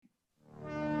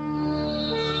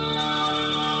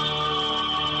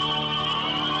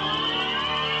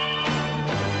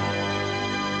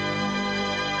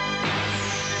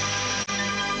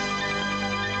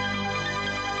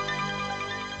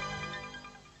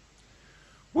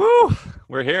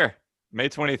we're here. May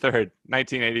 23rd,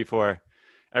 1984.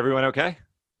 Everyone okay?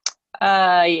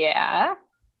 Yeah.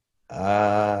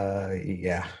 A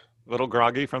Yeah. little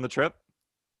groggy from the trip?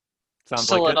 Sounds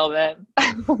Just a like it. little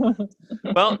bit.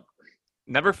 Well,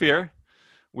 never fear.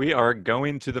 We are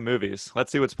going to the movies.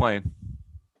 Let's see what's playing.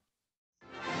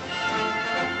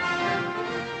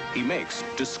 He makes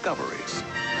discoveries,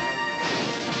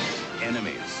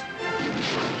 enemies,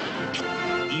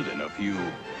 even a few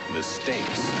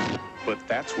mistakes. But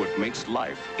that's what makes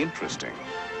life interesting.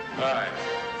 Hi.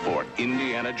 For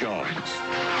Indiana Jones,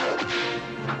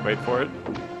 Wait for it.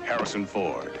 Harrison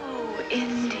Ford, Oh,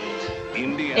 Indy.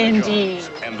 Indiana Indeed.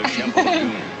 Jones, and the Temple of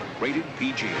Doom, rated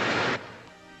PG.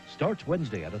 Starts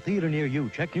Wednesday at a theater near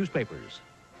you. Check newspapers.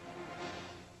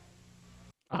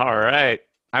 All right.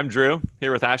 I'm Drew,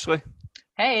 here with Ashley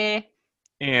Hey.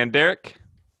 and Derek.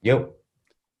 Yo.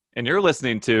 And you're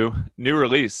listening to New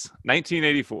Release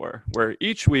 1984, where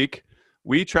each week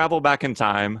we travel back in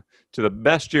time to the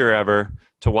best year ever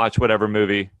to watch whatever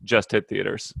movie just hit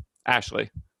theaters. Ashley,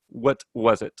 what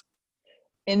was it?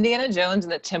 Indiana Jones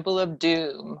and the Temple of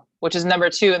Doom, which is number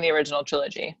 2 in the original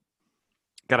trilogy.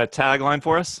 Got a tagline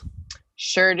for us?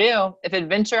 Sure do. If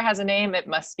adventure has a name, it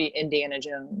must be Indiana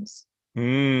Jones.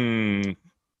 Wait,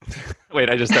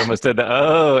 I just almost did that.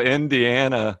 Oh,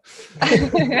 Indiana.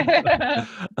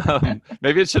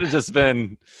 Maybe it should have just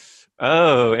been,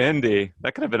 oh, Indy.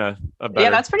 That could have been a better Yeah,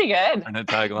 that's pretty good.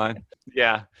 tagline.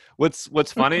 Yeah.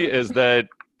 What's funny is that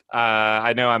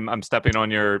I know I'm stepping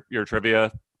on your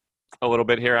trivia a little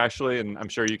bit here, Ashley, and I'm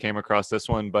sure you came across this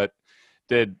one, but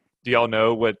do y'all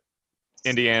know what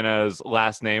Indiana's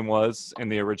last name was in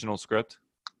the original script?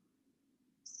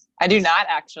 I do not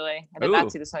actually. I did Ooh.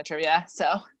 not see this on trivia,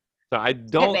 so. So I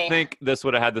don't me. think this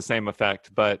would have had the same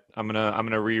effect, but I'm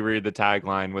gonna reread the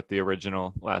tagline with the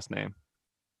original last name.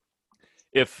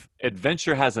 If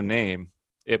adventure has a name,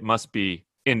 it must be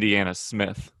Indiana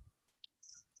Smith.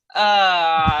 Boo.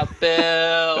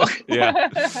 Yeah.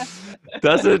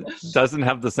 Doesn't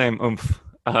have the same oomph.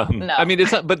 No. I mean,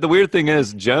 it's not, but the weird thing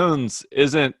is Jones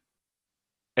isn't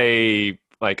a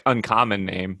like uncommon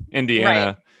name.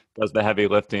 Indiana does the heavy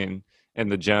lifting,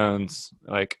 and the Jones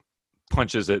like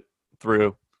punches it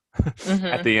through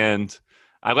at the end.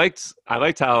 I liked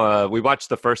how we watched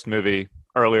the first movie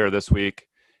earlier this week,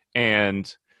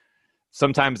 and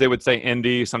sometimes they would say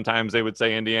Indy, sometimes they would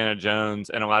say Indiana Jones,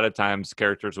 and a lot of times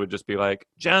characters would just be like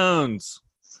Jones.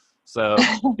 So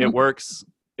it works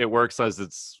as a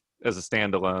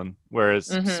standalone, whereas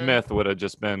Smith would have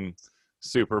just been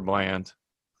super bland.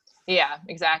 Yeah,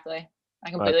 exactly. I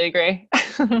completely agree.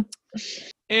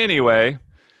 Anyway,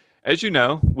 as you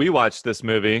know, we watched this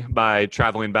movie by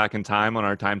traveling back in time on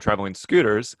our time traveling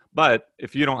scooters. But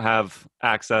if you don't have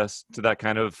access to that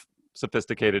kind of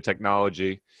sophisticated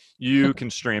technology, you can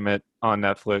stream it on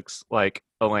Netflix like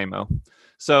a lame-o.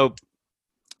 So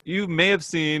you may have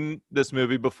seen this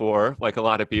movie before, like a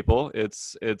lot of people.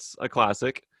 It's a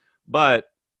classic. But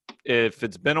if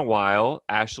it's been a while,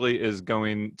 Ashley is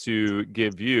going to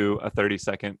give you a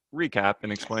 30-second recap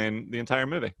and explain the entire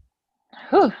movie.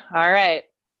 Whew. All right.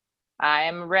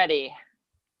 I'm ready.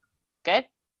 Good?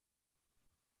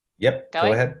 Yep.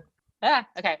 Go ahead. Yeah,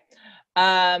 okay.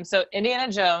 So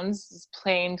Indiana Jones'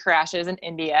 plane crashes in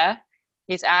India.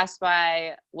 He's asked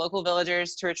by local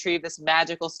villagers to retrieve this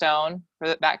magical stone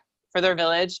back for their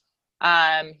village.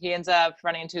 He ends up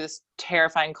running into this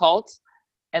terrifying cult.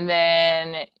 And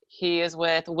then he is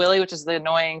with Willie, which is the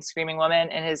annoying screaming woman,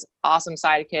 and his awesome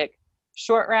sidekick,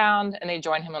 Short Round, and they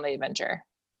join him on the adventure.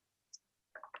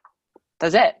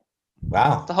 That's it.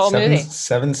 Wow. The whole movie.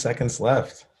 7 seconds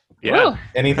left. Yeah. Woo.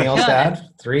 Anything else to add?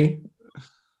 3?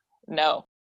 No.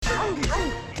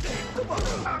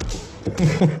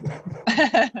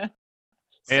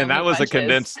 And that was a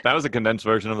condensed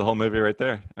version of the whole movie right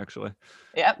there, actually.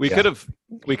 Yep. We could have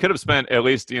spent at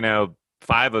least,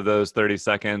 5 of those 30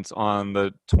 seconds on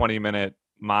the 20-minute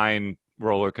mine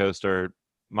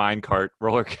cart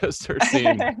roller coaster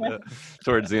scene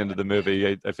towards the end of the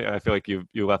movie. I feel like you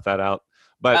left that out.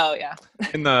 But Oh yeah.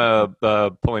 in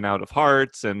the pulling out of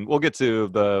hearts, and we'll get to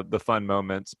the fun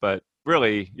moments, but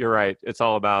really, you're right. It's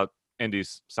all about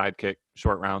Indy's sidekick,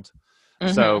 Short Round.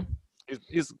 Mm-hmm. So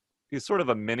he's sort of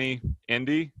a mini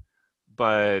Indy,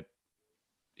 but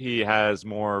he has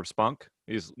more spunk.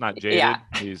 He's not jaded. Yeah.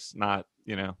 He's not,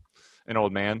 an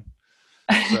old man.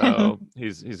 So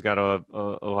he's got a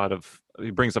lot of, he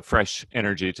brings a fresh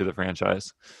energy to the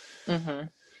franchise. Mm-hmm.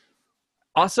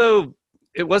 Also,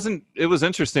 it was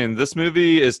interesting. This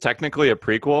movie is technically a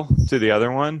prequel to the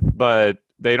other one, but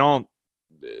they don't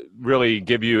really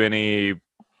give you any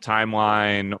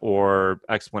timeline or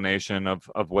explanation of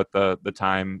what the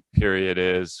time period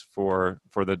is for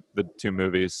the two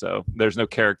movies. So there's no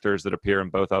characters that appear in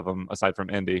both of them aside from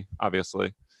Indy,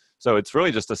 obviously. So it's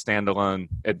really just a standalone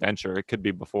adventure. It could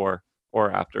be before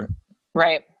or after.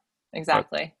 Right.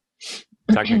 Exactly.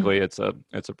 But technically, it's a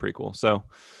prequel. So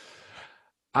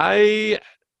I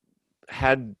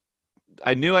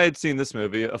knew I had seen this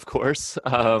movie, of course,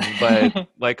 but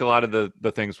like a lot of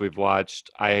the things we've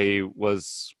watched, I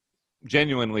was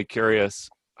genuinely curious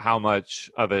how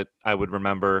much of it I would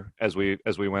remember as we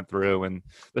went through. And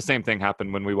the same thing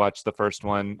happened when we watched the first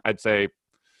one. I'd say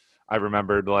I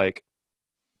remembered like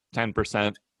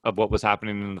 10% of what was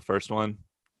happening in the first one.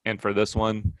 And for this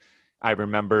one, I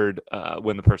remembered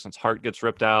when the person's heart gets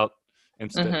ripped out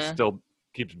and still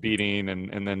keeps beating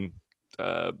and then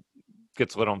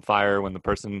gets lit on fire when the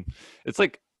person,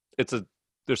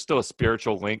 there's still a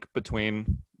spiritual link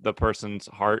between the person's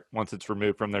heart once it's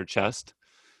removed from their chest.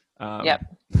 Yep.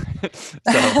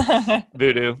 So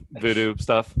voodoo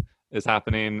stuff is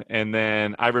happening. And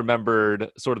then I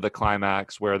remembered sort of the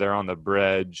climax where they're on the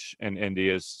bridge and Indy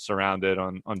is surrounded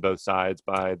on both sides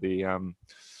by the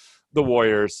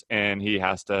warriors, and he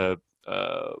has to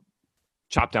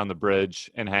chop down the bridge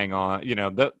and hang on,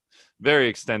 the very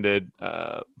extended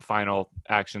final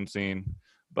action scene.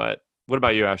 But what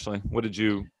about you, Ashley? What did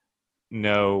you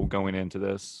know going into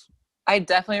this? I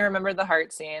definitely remember the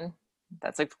heart scene.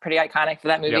 That's like pretty iconic for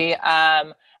that movie. Yep.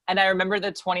 And I remember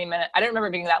the 20-minute, I didn't remember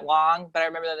it being that long, but I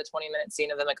remember the 20-minute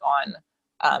scene of them like on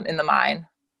in the mine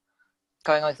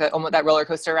going like that roller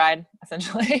coaster ride,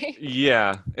 essentially.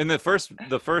 Yeah. And the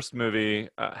first movie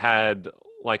had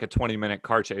like a 20-minute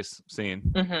car chase scene.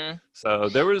 Mm-hmm. So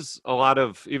there was a lot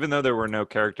of, even though there were no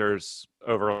characters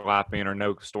overlapping or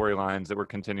no storylines that were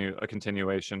a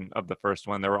continuation of the first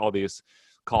one, there were all these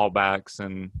callbacks,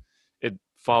 and it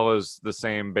follows the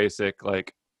same basic,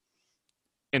 like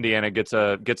Indiana gets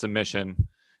a mission,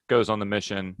 goes on the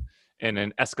mission, and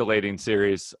an escalating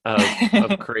series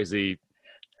of crazy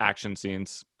action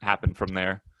scenes happen from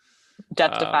there.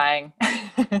 Death-defying.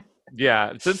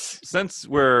 Yeah, since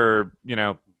we're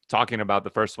talking about the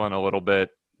first one a little bit,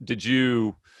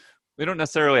 we don't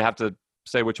necessarily have to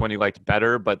say which one you liked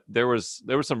better, but there was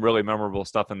some really memorable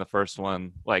stuff in the first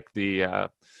one, like the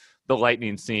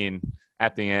lightning scene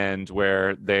at the end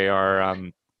where they are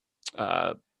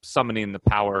summoning the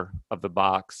power of the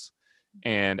box,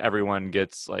 and everyone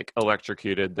gets like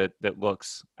electrocuted that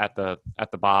looks at the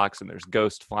box, and there's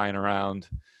ghosts flying around.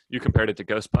 You compared it to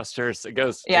Ghostbusters. It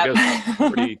goes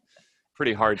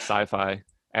pretty hard sci-fi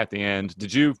at the end.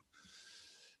 Did you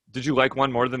like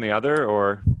one more than the other,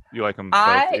 or you like them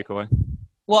both equally?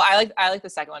 Well, I like the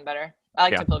second one better. I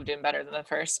like Temple of Doom better than the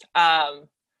first.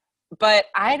 But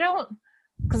I don't,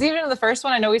 because even in the first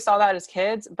one, I know we saw that as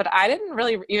kids, but I didn't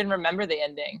really even remember the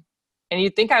ending. And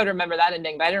you'd think I would remember that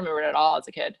ending, but I didn't remember it at all as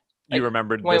a kid. Like, you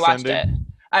remembered when this we watched ending? it.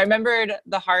 I remembered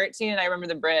the heart scene, and I remember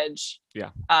the bridge. Yeah.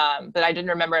 But I didn't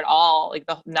remember at all, like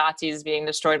the Nazis being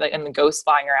destroyed, like, and the ghosts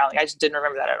flying around. Like, I just didn't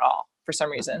remember that at all for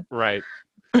some reason. Right.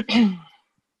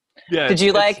 Yeah. Did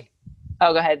you like?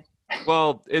 Oh, go ahead.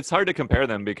 Well, it's hard to compare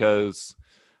them because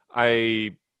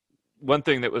one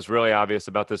thing that was really obvious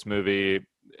about this movie,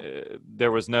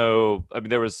 there was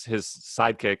his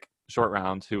sidekick, Short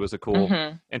Round, who was a cool,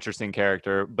 interesting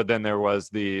character. But then there was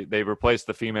they replaced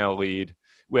the female lead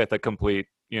with a complete,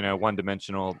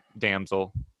 one-dimensional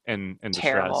damsel in distress.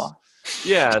 Terrible.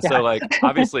 Yeah. So like,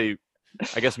 obviously,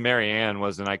 I guess Mary Ann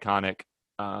was an iconic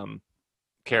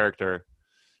character,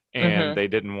 and they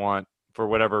didn't want, for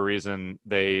whatever reason,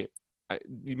 maybe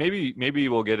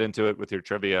we'll get into it with your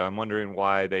trivia. I'm wondering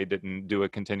why they didn't do a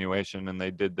continuation and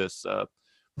they did this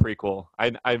prequel.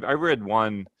 I read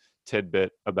one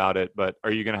tidbit about it, but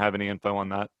are you going to have any info on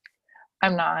that?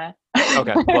 I'm not.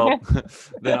 Okay, well,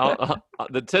 then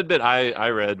the tidbit I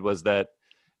read was that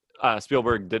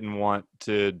Spielberg didn't want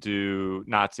to do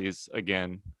Nazis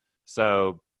again,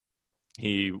 so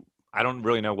I don't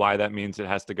really know why that means it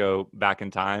has to go back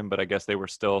in time, but I guess they were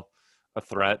still a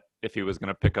threat if he was going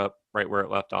to pick up right where it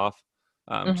left off,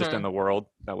 just in the world.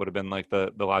 That would have been like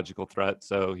the logical threat.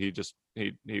 So he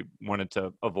wanted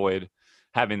to avoid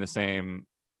having the same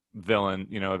villain,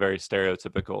 a very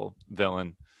stereotypical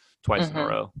villain twice in a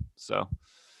row. So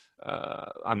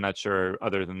I'm not sure,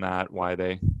 other than that, why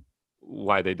they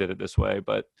did it this way,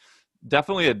 but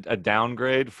definitely a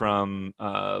downgrade from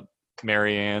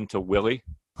Mary Ann to Willie.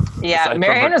 Yeah,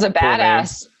 Mary Ann was a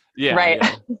badass. Yeah, right.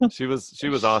 Yeah. She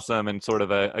was awesome and sort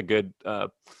of a good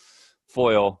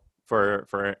foil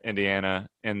for Indiana.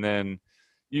 And then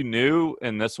you knew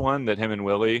in this one that him and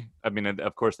Willie, I mean,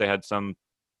 of course they had some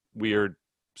weird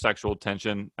sexual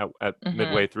tension at Mm-hmm.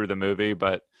 midway through the movie,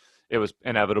 but it was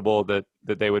inevitable that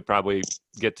they would probably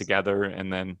get together,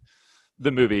 and then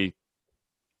the movie,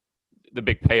 the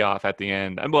big payoff at the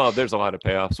end. And well, there's a lot of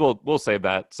payoffs. We'll save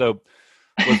that. So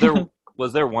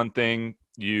was there one thing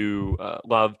you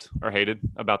loved or hated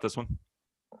about this one?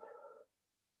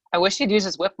 I wish he'd use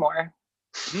his whip more.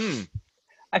 Hmm.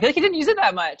 I feel like he didn't use it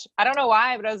that much. I don't know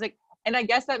why, but I was like, and I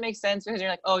guess that makes sense because you're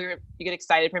like, oh, you get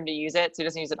excited for him to use it, so he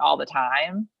doesn't use it all the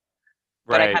time.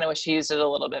 But I kind of wish he used it a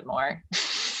little bit more.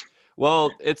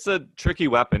 Well, it's a tricky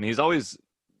weapon. He uses it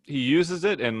he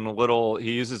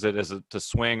uses it to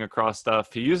swing across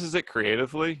stuff. He uses it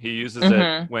creatively. He uses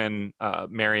it when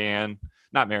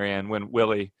when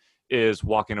Willie is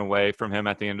walking away from him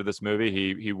at the end of this movie.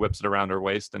 He whips it around her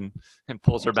waist and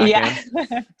pulls her back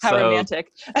in. How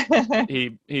romantic.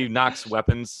 he knocks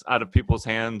weapons out of people's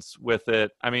hands with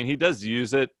it. I mean, he does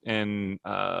use it in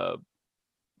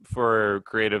for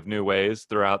creative new ways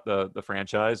throughout the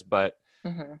franchise, but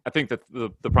I think that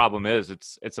the problem is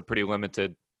it's a pretty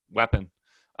limited weapon.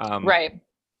 Right.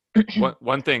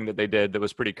 One thing that they did that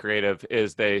was pretty creative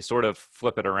is they sort of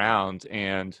flip it around,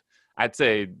 and I'd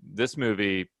say this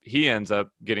movie, he ends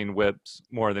up getting whipped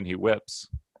more than he whips.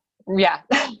 Yeah.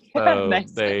 So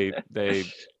Nice. they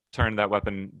turn that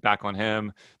weapon back on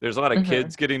him. There's a lot of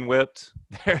kids getting whipped.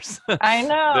 I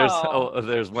know.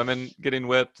 There's women getting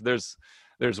whipped. There's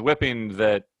whipping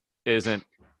that isn't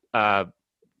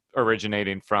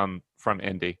originating from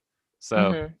Indy.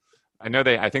 So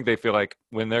I think they feel like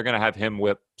when they're going to have him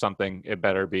whip something, it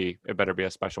better be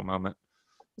a special moment.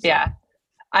 So. Yeah.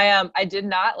 I did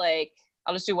not like,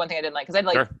 I'll just do one thing I didn't like, because I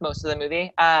liked most of the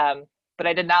movie. But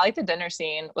I did not like the dinner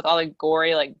scene with all the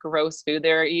gory, like gross food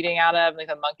they were eating out of, like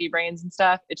the monkey brains and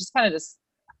stuff. It just kind of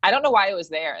I don't know why it was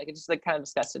there. Like it just like kind of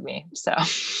disgusted me.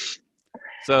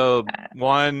 So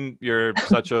one, you're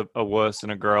such a wuss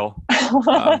and a girl.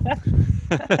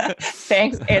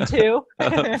 Thanks. And two.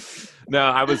 No,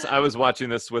 I was watching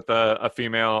this with a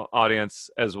female audience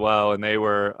as well, and they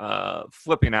were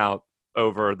flipping out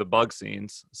over the bug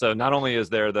scenes. So not only is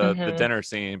there the dinner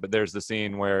scene, but there's the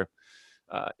scene where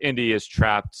Indy is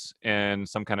trapped in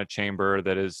some kind of chamber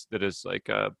that is like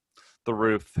the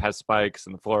roof has spikes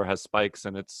and the floor has spikes,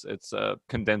 and it's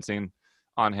condensing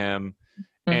on him.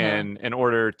 And in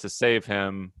order to save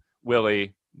him,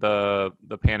 Willie, the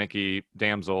panicky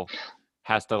damsel,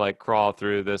 has to like crawl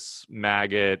through this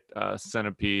maggot,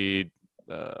 centipede,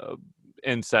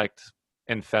 insect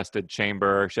infested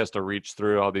chamber. She has to reach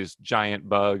through all these giant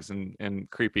bugs and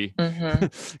creepy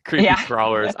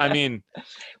crawlers. I mean,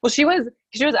 well, she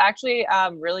was actually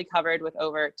really covered with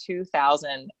over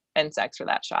 2,000 insects for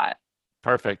that shot.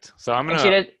 Perfect. So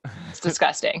it's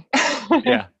disgusting.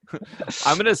 Yeah.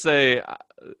 I'm gonna say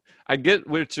I get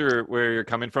where you're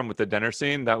coming from with the dinner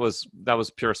scene. That was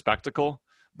pure spectacle.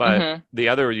 But the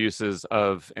other uses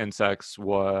of insects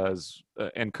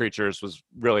and creatures was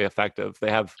really effective. They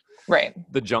have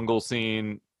the jungle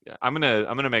scene. I'm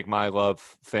gonna make my love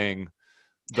thing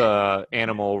the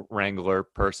animal wrangler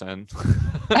person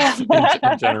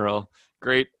in general.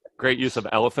 Great use of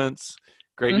elephants.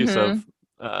 Great use of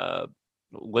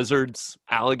lizards,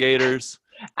 alligators,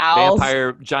 owls,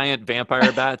 giant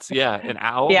vampire bats. Yeah, an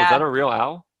owl. Was that a real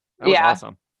owl? That was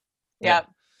awesome. Yeah,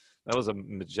 that was a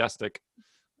majestic.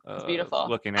 Beautiful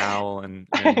looking owl, and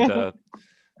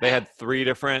they had 3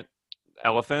 different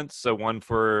elephants. So one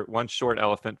short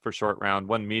elephant for Short Round,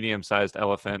 one medium-sized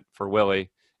elephant for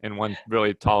Willie, and one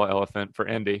really tall elephant for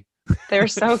Indy. They're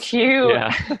so cute.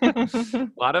 Yeah, a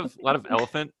lot of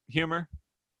elephant humor.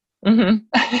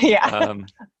 Yeah.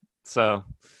 So,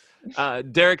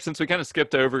 Derek, since we kind of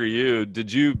skipped over you,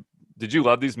 did you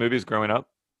love these movies growing up?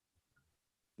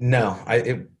 No,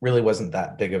 it really wasn't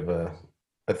that big of a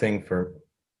thing for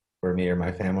me or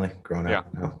my family growing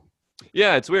up. No.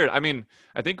 Yeah, it's weird. I mean,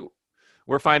 I think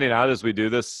we're finding out as we do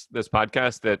this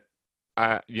podcast that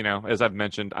as I've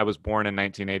mentioned, I was born in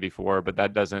 1984, but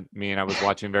that doesn't mean I was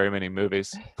watching very many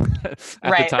movies at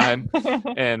the time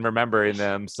and remembering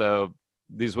them. So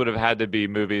these would have had to be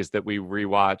movies that we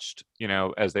rewatched,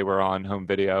 as they were on home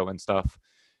video and stuff.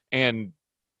 And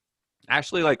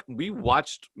actually, like, we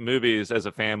watched movies as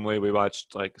a family. We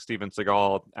watched like Steven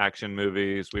Seagal action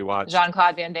movies. We watched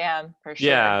Jean-Claude Van Damme, for sure.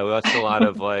 Yeah, we watched a lot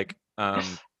of like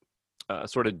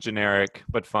sort of generic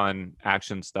but fun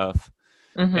action stuff.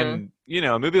 And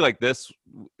a movie like this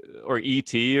or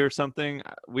E.T. or something,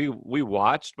 we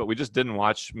watched, but we just didn't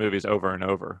watch movies over and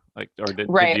over. Like, or did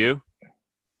you?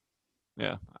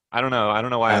 Yeah, I don't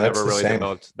know why I never really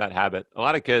developed that habit. A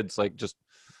lot of kids like just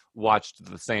watched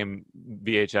the same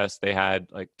VHS they had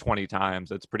like 20 times.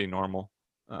 That's pretty normal.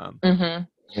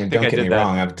 I mean, don't get me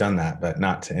wrong, I've done that, but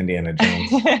not to Indiana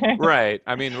Jones. Right.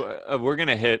 I mean, we're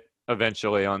gonna hit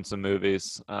eventually on some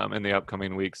movies in the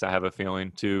upcoming weeks. I have a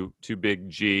feeling two big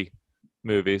G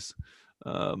movies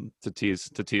to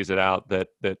tease it out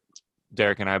that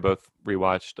Derek and I both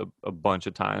rewatched a bunch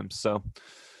of times. So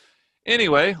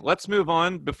anyway, let's move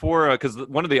on before because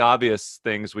one of the obvious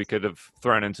things we could have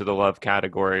thrown into the love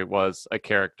category was a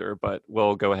character, but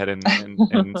we'll go ahead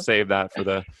and save that for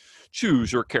the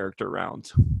choose your character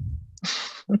round.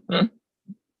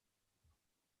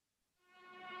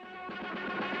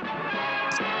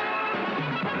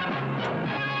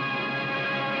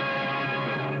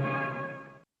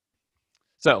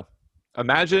 So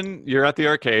imagine you're at the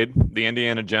arcade, the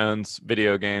Indiana Jones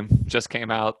video game just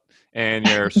came out, and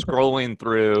you're scrolling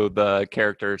through the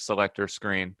character selector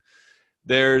screen.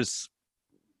 There's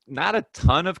not a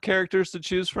ton of characters to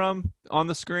choose from on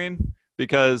the screen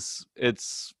because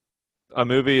it's a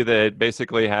movie that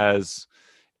basically has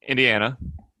Indiana,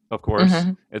 of course.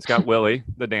 Mm-hmm. It's got Willie,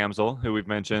 the damsel, who we've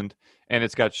mentioned, and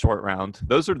it's got Short Round.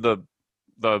 Those are the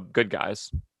good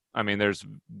guys. I mean, there's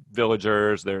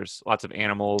villagers, there's lots of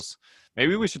animals.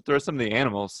 Maybe we should throw some of the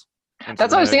animals.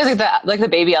 That's what I was thinking, like the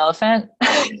baby elephant.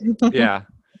 Yeah.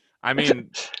 I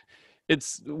mean,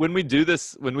 it's when we do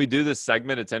this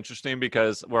segment, it's interesting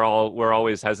because we're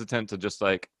always hesitant to just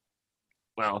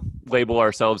label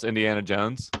ourselves Indiana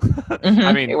Jones. Mm-hmm,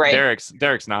 I mean, right.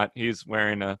 Derek's not. He's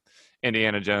wearing a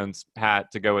Indiana Jones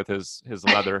hat to go with his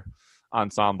leather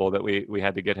ensemble that we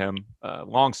had to get him.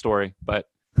 Long story, but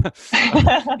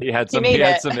he had some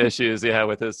issues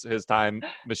with his time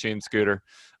machine scooter,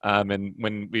 and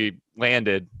when we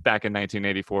landed back in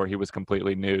 1984 he was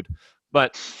completely nude,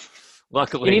 but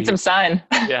luckily you need some sun.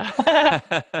 Yeah.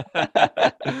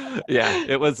 Yeah,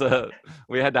 it was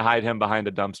we had to hide him behind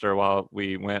a dumpster while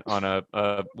we went on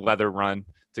a leather run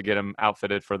to get him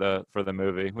outfitted for the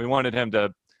movie. We wanted him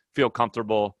to feel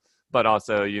comfortable but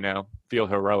also feel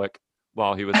heroic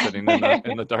while he was sitting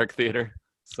in the dark theater.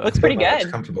 So looks pretty good.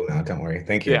 It's comfortable now. Don't worry.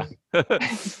 Thank you. Yeah,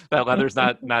 that leather's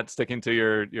not sticking to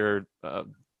your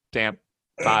damp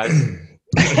thighs.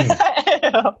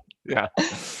 Yeah.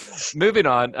 Moving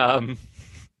on.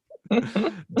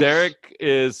 Derek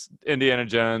is Indiana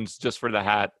Jones just for the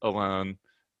hat alone.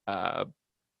 I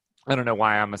don't know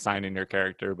why I'm assigning your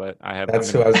character, but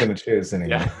That's who I was going to choose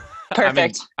anyway. Yeah.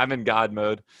 Perfect. I'm in God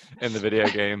mode in the video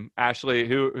game. Ashley,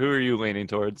 who are you leaning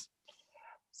towards?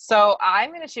 So I'm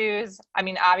going to choose,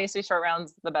 obviously Short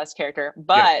Round's the best character,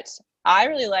 but I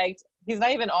really liked, he's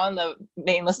not even on the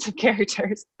main list of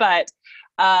characters, but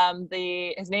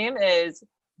his name is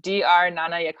Dr.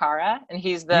 Nana Yakara, and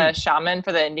he's the shaman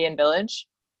for the Indian village,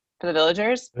 for the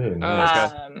villagers. Ooh,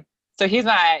 nice. So he's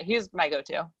my go-to,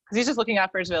 because he's just looking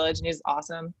out for his village, and he's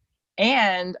awesome.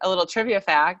 And a little trivia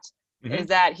fact is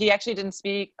that he actually didn't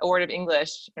speak a word of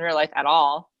English in real life at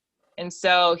all. And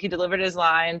so he delivered his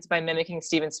lines by mimicking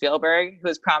Steven Spielberg, who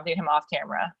was prompting him off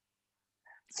camera.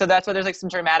 So that's why there's some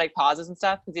dramatic pauses and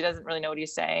stuff, because he doesn't really know what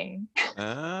he's saying.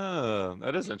 Oh,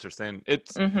 that is interesting.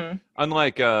 It's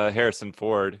unlike Harrison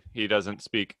Ford. He doesn't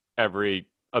speak every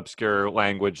obscure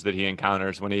language that he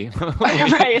encounters when he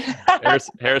right.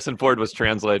 Harrison Ford was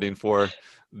translating for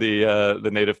the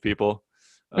native people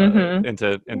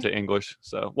into English.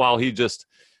 So while he just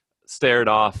stared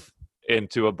off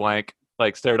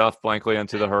blankly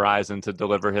into the horizon to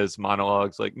deliver his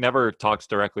monologues, never talks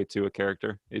directly to a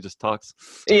character. He just talks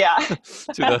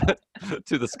to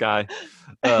the sky.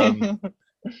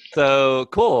 So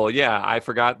cool. Yeah, I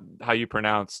forgot how you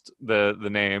pronounced the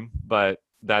name, but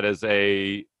that is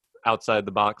a outside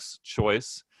the box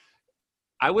choice.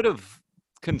 I would have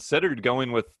considered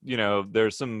going with,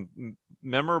 there's some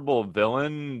memorable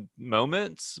villain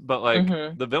moments, but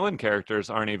the villain characters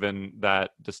aren't even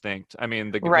that distinct. I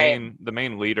mean, the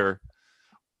main leader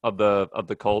of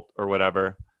the cult or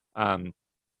whatever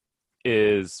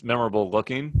is memorable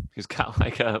looking. He's got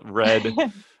a red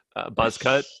buzz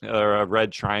cut or a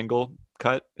red triangle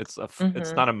cut. It's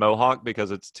not a mohawk because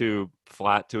it's too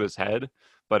flat to his head,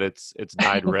 but it's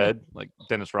dyed red, like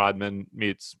Dennis Rodman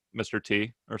meets Mr.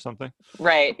 T or something.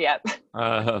 Right. Yep.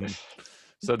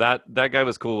 So that guy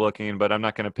was cool looking, but I'm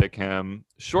not going to pick him.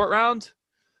 Short Round,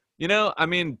 it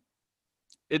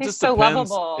He's just so depends.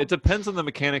 lovable. It depends on the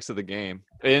mechanics of the game,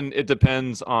 and it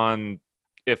depends on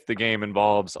if the game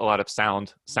involves a lot of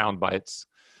sound bites.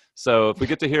 So if we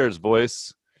get to hear his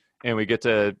voice and we get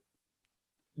to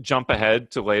jump ahead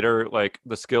to later,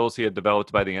 the skills he had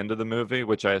developed by the end of the movie,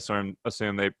 which I assume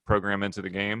they program into the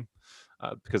game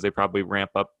because they probably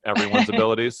ramp up everyone's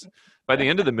abilities. By the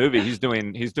end of the movie, he's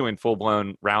doing full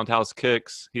blown roundhouse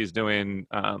kicks. He's doing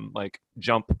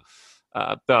jump.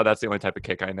 That's the only type of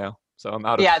kick I know. so I'm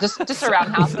out of just a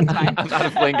roundhouse. That's fine. I'm out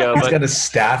of lingo. He's But got a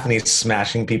staff and he's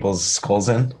smashing people's skulls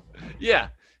in. yeah,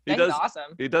 he He's does.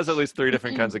 awesome. He does at least 3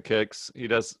 different kinds of kicks. He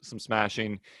does some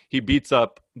smashing. He beats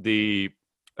up the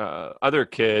other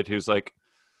kid who's like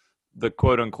the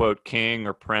quote unquote king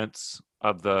or prince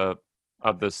of the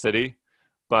city,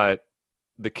 but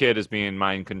the kid is being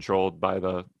mind controlled by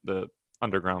the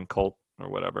underground cult or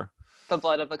whatever. The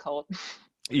blood of the cult.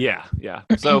 Yeah.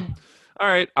 So, all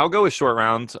right, I'll go with short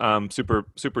round.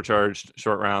 Supercharged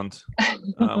short round.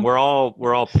 We're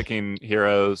all picking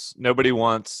heroes. Nobody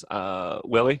wants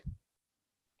Willie.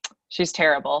 She's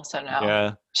terrible, so no.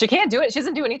 Yeah. She can't do it. She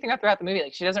doesn't do anything throughout the movie.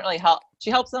 Like, she doesn't really help. She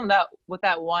helps them with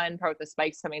that one part with the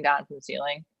spikes coming down from the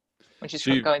ceiling when she's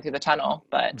going through the tunnel,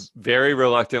 but very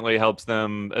reluctantly helps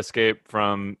them escape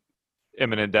from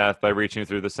imminent death by reaching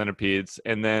through the centipedes,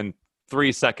 and then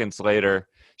 3 seconds later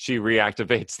she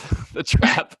reactivates the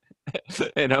trap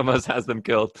and almost has them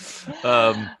killed.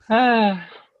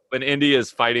 When Indy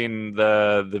is fighting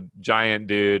the giant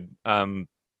dude on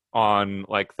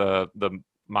like the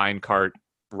mine cart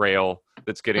rail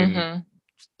that's getting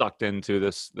stuck into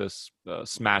this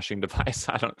smashing device.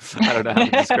 I don't know how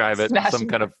to describe it. Some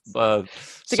kind of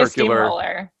circular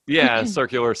steamroller. Yeah,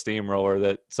 circular steamroller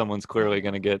that someone's clearly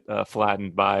going to get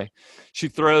flattened by. She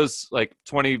throws like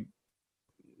 20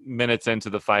 minutes into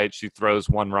the fight. She throws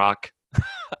one rock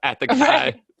at the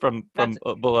guy from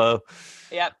below.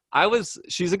 Yep.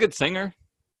 She's a good singer.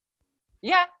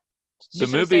 Yeah.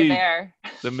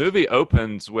 The movie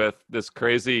opens with this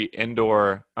crazy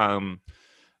indoor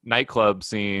nightclub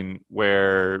scene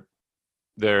where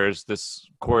there's this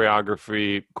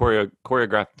choreographed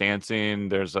dancing,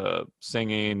 there's a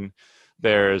singing,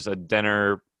 there's a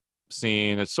dinner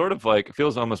scene. It's sort of like, it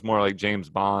feels almost more like James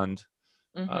Bond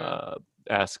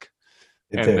esque.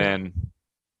 Then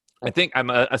I think I'm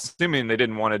assuming they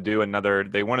didn't want to do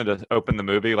they wanted to open the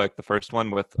movie like the first one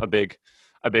with a big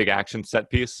action set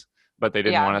piece, but they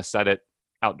didn't want to set it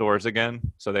outdoors again,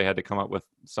 so they had to come up with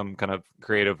some kind of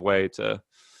creative way to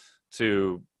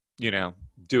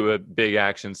do a big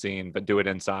action scene but do it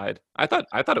inside. I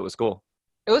thought it was cool.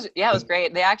 It was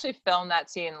great. They actually filmed that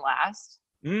scene last.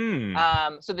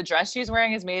 So the dress she's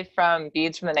wearing is made from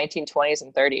beads from the 1920s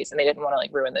and 30s, and they didn't want to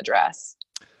like ruin the dress,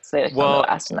 so they filmed it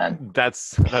last. And then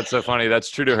that's so funny. That's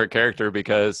true to her character,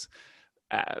 because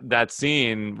that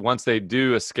scene, once they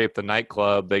do escape the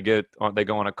nightclub, they go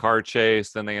on a car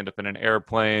chase, then they end up in an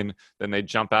airplane, then they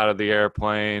jump out of the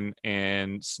airplane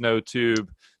and snow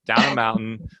tube down a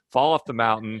mountain, fall off the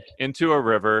mountain into a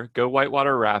river, go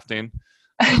whitewater rafting,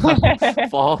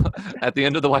 fall at the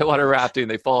end of the whitewater rafting,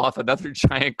 they fall off another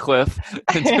giant cliff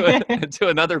into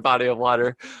another body of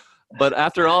water. But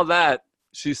after all that,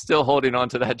 she's still holding on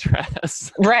to that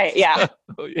dress. Right, yeah.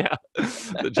 So, yeah.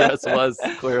 The dress was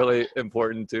clearly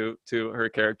important to her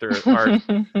character arc.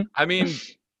 I mean,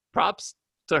 props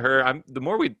to her. The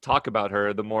more we talk about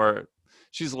her, the more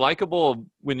she's likable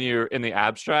when you're in the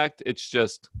abstract. It's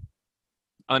just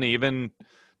uneven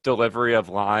delivery of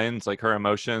lines. Like, her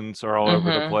emotions are all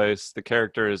over the place. The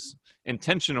character is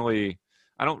intentionally,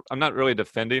 I'm not really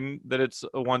defending that it's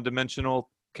a one-dimensional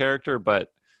character, but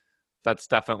that's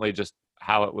definitely just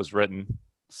how it was written.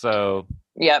 So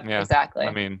yeah, exactly.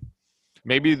 I mean,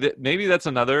 maybe that's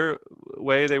another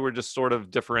way they were just sort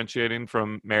of differentiating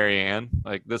from Marianne.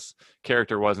 Like, this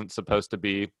character wasn't supposed to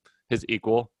be his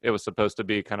equal. It was supposed to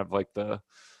be kind of like the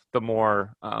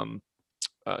more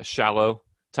shallow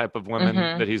type of women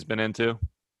that he's been into.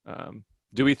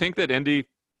 Do we think that Indy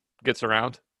gets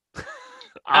around?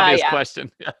 Obvious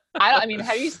question. I mean,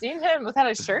 have you seen him without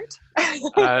a shirt?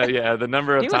 Yeah, the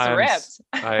number of times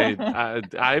he was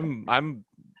ripped. I'm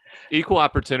equal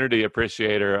opportunity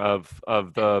appreciator of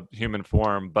the human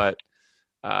form, but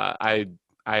I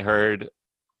heard,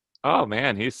 oh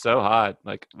man, he's so hot,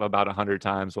 like about 100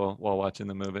 times while watching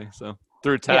the movie. So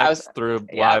through text, through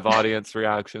live audience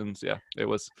reactions, it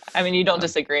was. I mean, you don't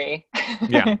disagree.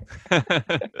 Yeah.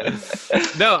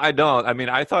 No, I don't. I mean,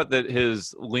 I thought that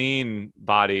his lean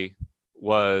body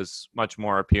was much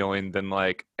more appealing than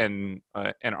like an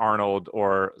Arnold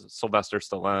or Sylvester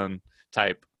Stallone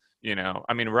type.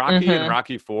 I mean, Rocky and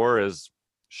Rocky IV is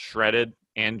shredded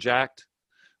and jacked,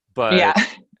 but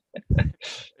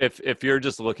if you're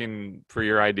just looking for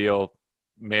your ideal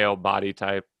male body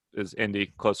type, is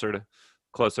Indy closer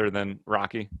than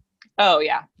Rocky? Oh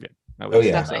yeah. I would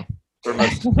say so. For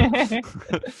most.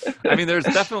 I mean, there's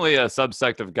definitely a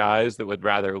subsect of guys that would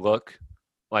rather look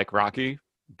like Rocky,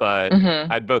 but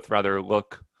I'd both rather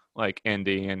look like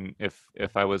Indy, and if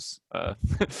I was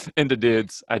into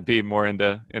dudes, I'd be more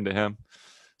into him.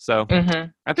 So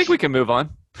I think we can move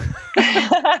on.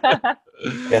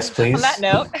 Yes, please. On that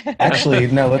note. Actually,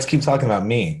 no, let's keep talking about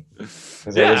me.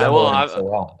 Yeah, well, so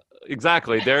well.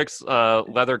 Exactly. Derek's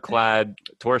leather-clad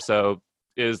torso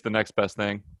is the next best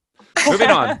thing.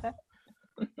 Moving on.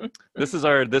 This is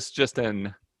our This Just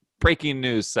In breaking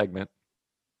news segment.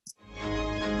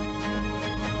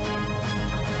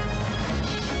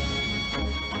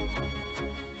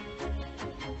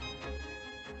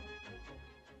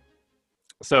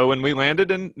 So when we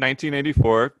landed in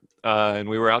 1984 and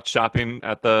we were out shopping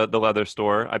at the leather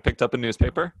store, I picked up a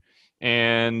newspaper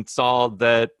and saw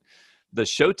that the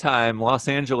Showtime Los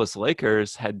Angeles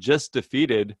Lakers had just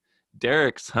defeated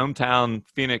Derek's hometown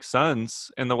Phoenix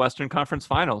Suns in the Western Conference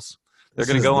Finals. They're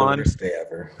going to go on. Worst day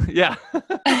ever. Yeah.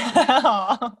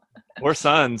 Or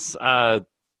Suns. They're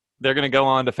going to go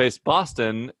on to face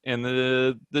Boston in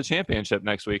the championship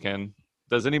next weekend.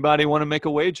 Does anybody want to make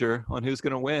a wager on who's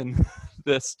going to win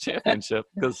this championship?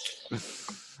 Because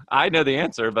I know the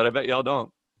answer, but I bet y'all don't.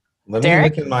 Let me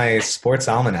look at my sports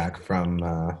almanac from.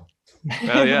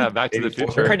 Oh yeah, Back to the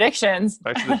Future predictions.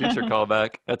 Back to the Future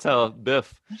callback. That's how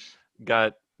Biff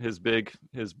got his big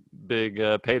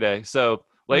payday. So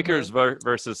Lakers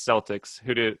versus Celtics.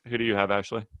 Who do you have,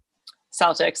 Ashley?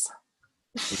 Celtics.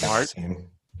 Smart.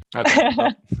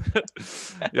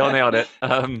 Y'all nailed it.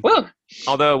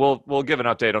 Although we'll give an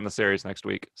update on the series next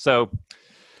week. So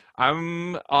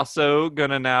I'm also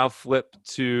gonna now flip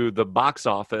to the box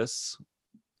office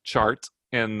chart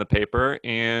in the paper,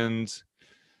 and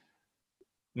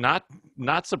not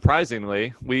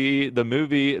surprisingly, the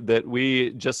movie that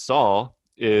we just saw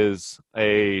is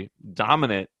a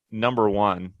dominant number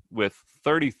one with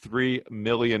 $33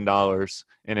 million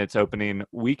in its opening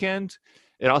weekend.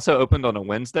 It also opened on a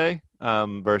Wednesday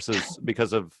versus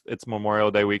because of its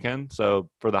Memorial Day weekend. So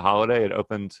for the holiday, it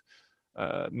opened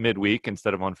midweek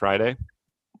instead of on Friday.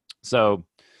 So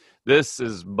this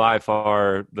is by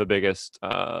far the biggest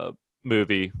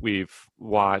movie we've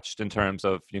watched in terms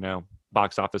of,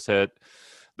 box office hit.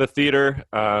 The theater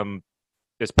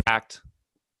is packed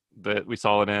that we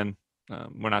saw it in.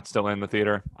 We're not still in the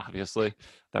theater, obviously.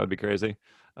 That would be crazy.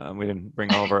 We didn't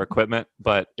bring all of our equipment,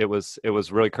 but it was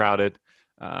really crowded.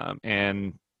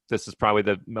 And this is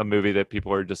probably a movie that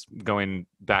people are just going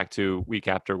back to week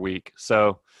after week.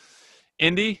 So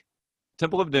Indy,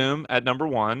 Temple of Doom at number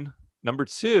one. Number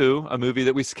two, a movie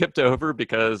that we skipped over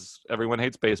because everyone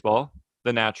hates baseball,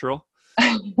 The Natural.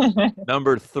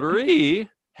 Number three,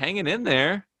 hanging in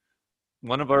there,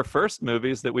 one of our first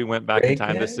movies that we went back in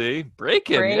time to see,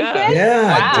 Breakin'.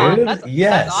 Yeah, wow. Dude. That's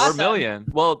Yes. awesome. 4 million.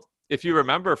 Well, if you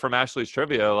remember from Ashley's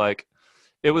trivia, like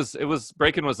it was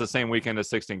Breakin' was the same weekend as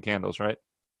 16 Candles, right?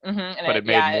 Mm-hmm. But it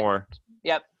made more.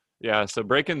 Yep. Yeah, so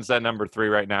Breakin's at number 3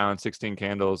 right now, and 16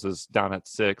 Candles is down at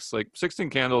 6. Like 16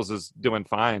 Candles is doing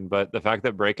fine, but the fact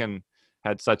that Breakin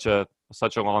had such a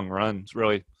long run is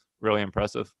really, really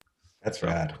impressive. That's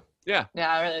rad. Yeah.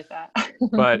 Yeah, I really like that.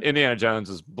 But Indiana Jones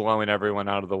is blowing everyone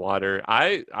out of the water.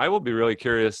 I will be really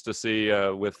curious to see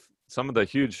with some of the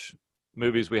huge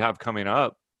movies we have coming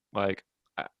up. Like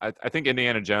I think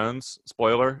Indiana Jones,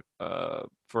 spoiler,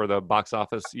 for the box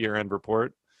office year-end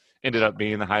report, ended up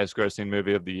being the highest grossing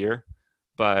movie of the year,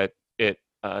 but it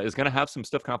is going to have some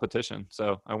stiff competition.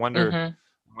 So I wonder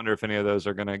if any of those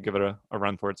are going to give it a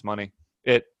run for its money.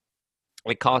 It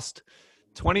cost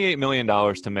 $28 million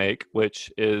to make,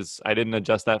 which is, I didn't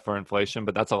adjust that for inflation,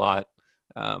 but that's a lot,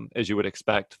 as you would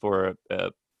expect for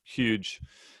a huge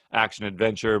action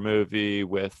adventure movie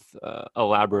with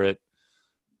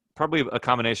probably a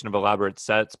combination of elaborate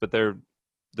sets, but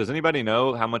does anybody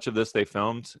know how much of this they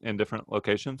filmed in different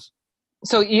locations?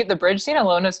 So the bridge scene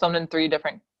alone is filmed in 3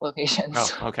 different locations.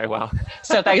 Oh, okay, wow.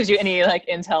 So if that gives you any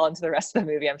intel into the rest of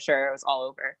the movie, I'm sure it was all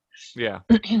over. Yeah.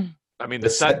 I mean, the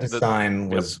set design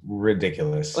was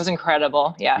ridiculous. It was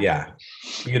incredible. Yeah. Yeah.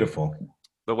 Beautiful.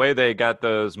 The way they got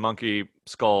those monkey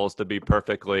skulls to be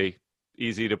perfectly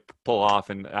easy to pull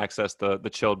off and access the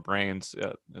chilled brains.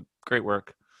 Great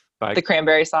work. By the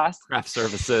cranberry sauce. Craft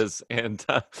Services. And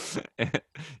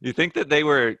you think that they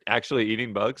were actually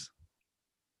eating bugs?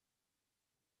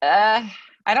 I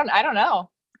don't know.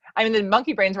 I mean, the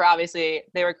monkey brains were obviously,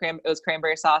 it was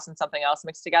cranberry sauce and something else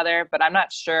mixed together, but I'm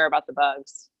not sure about the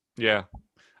bugs. Yeah.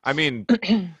 I mean,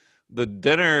 the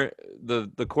dinner,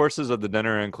 the courses of the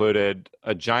dinner included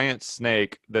a giant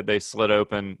snake that they slit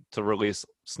open to release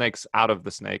snakes out of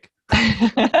the snake.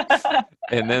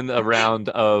 And then a round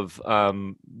of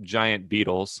giant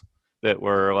beetles that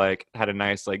were had a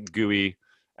nice gooey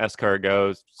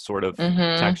escargot sort of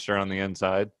texture on the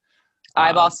inside.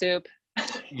 Eyeball soup.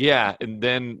 Yeah, and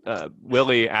then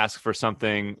Willie asked for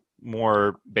something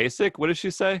more basic. What did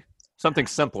she say? Something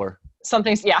simpler.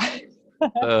 Yeah.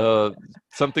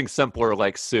 something simpler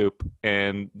like soup,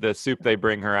 and the soup they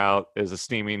bring her out is a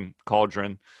steaming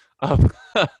cauldron of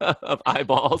of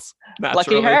eyeballs.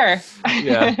 Lucky her.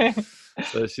 Yeah.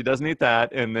 So she doesn't eat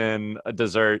that, and then a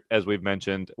dessert, as we've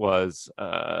mentioned, was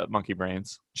monkey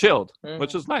brains chilled,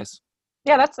 which was nice.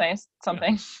 Yeah, that's nice.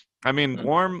 Something. Yeah. I mean,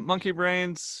 warm monkey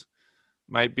brains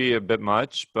might be a bit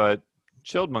much, but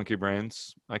chilled monkey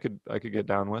brains, I could get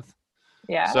down with.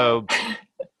 Yeah. So,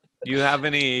 do you have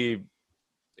any?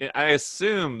 I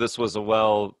assume this was a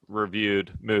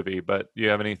well-reviewed movie, but do you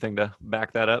have anything to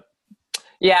back that up?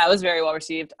 Yeah, it was very well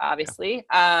received, obviously.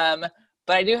 Yeah.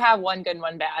 But I do have one good and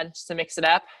one bad, just to mix it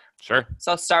up. Sure.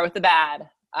 So I'll start with the bad.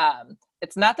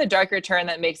 It's not the darker turn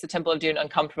that makes the Temple of Doom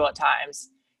uncomfortable at times.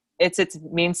 It's its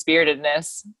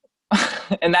mean-spiritedness.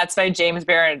 And that's by James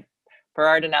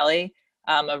Berardinelli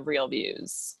of Real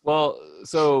Views. Well,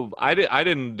 so I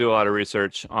didn't do a lot of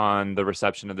research on the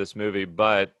reception of this movie,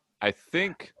 but I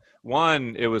think,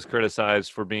 one, it was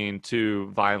criticized for being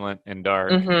too violent and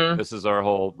dark. Mm-hmm. This is our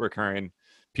whole recurring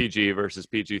PG versus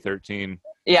PG-13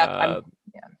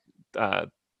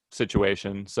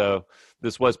 situation. So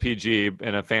this was PG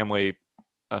in a family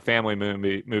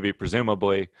movie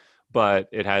presumably, but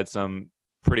it had some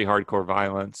pretty hardcore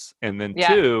violence. And then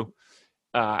two,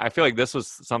 I feel like this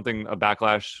was a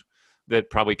backlash that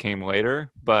probably came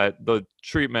later, but the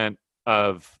treatment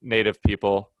of Native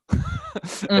people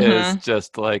is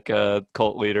just like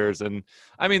cult leaders. And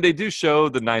I mean, they do show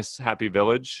the nice happy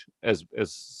village as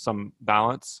some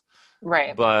balance,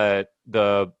 right? But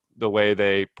the way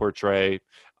they portray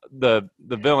the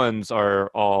villains are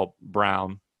all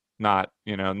brown, not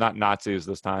Nazis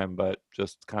this time, but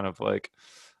just kind of like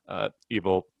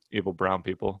evil brown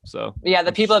people. So yeah,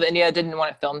 the people of India didn't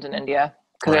want it filmed in India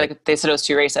because they said it was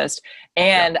too racist,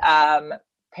 and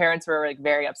parents were like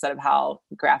very upset of how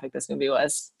graphic this movie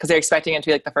was because they're expecting it to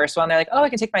be like the first one. They're like, oh, I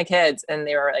can take my kids, and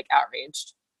they were like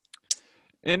outraged.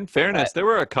 In fairness, there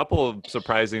were a couple of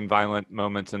surprising violent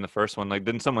moments in the first one. Like,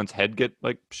 didn't someone's head get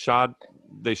like shot?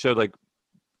 They showed like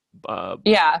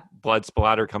blood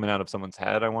splatter coming out of someone's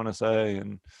head, I want to say.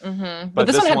 And but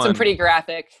this one had some pretty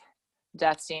graphic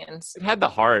death scenes. It had the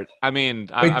heart. I mean,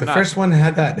 first one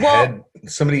had that head.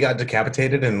 Somebody got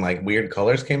decapitated and like weird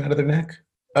colors came out of their neck.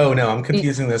 Oh no, I'm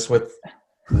confusing this with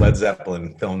Led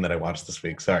Zeppelin film that I watched this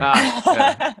week. Sorry.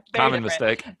 Common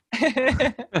mistake.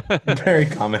 Very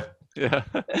common. Yeah.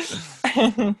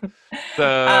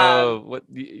 So what?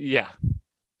 Yeah.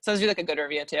 So let's do like a good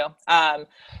review too.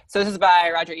 So this is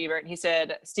by Roger Ebert. He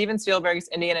said, Steven Spielberg's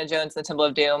Indiana Jones and the Temple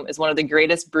of Doom is one of the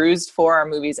greatest bruised forearm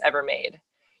movies ever made.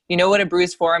 You know what a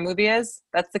bruised forearm movie is?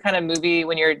 That's the kind of movie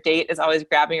when your date is always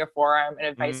grabbing your forearm in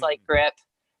a vice-like grip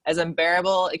as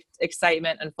unbearable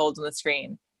excitement unfolds on the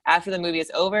screen. After the movie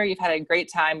is over, you've had a great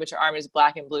time, but your arm is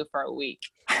black and blue for a week.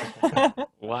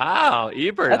 Wow,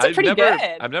 Ebert. That's pretty good.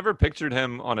 I've never pictured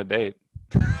him on a date.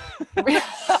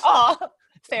 Oh,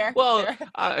 fair. Well, fair.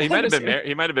 He might have been married.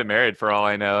 He might have been married for all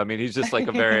I know. I mean, he's just like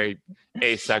a very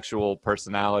asexual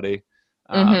personality.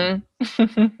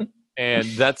 And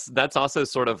that's also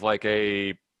sort of like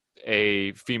a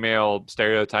female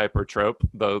stereotype or trope.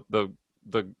 The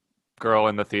girl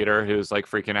in the theater who's like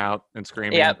freaking out and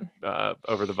screaming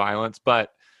over the violence.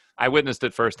 But I witnessed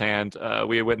it firsthand.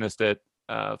 We witnessed it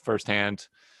firsthand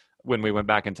when we went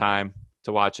back in time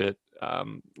to watch it.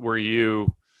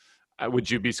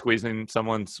 Would you be squeezing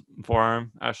someone's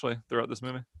forearm, Ashley, throughout this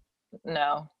movie?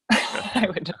 No, I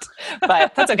wouldn't,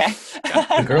 but that's okay.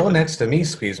 The girl next to me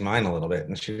squeezed mine a little bit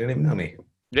and she didn't even know me.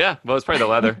 Yeah, well, it's probably the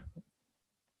leather.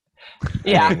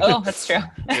 Yeah. Oh, that's true.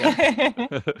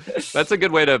 That's a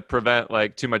good way to prevent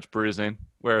like too much bruising.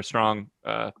 Wear a strong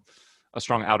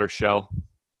outer shell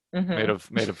made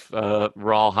of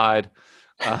raw hide.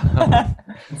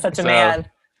 Such a man.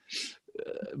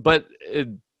 But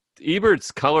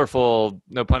Ebert's colorful,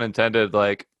 no pun intended,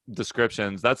 like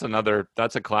descriptions. That's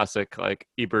a classic like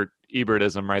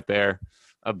Ebertism right there.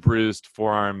 A bruised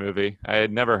forearm movie. I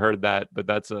had never heard that, but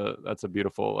that's a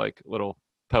beautiful like little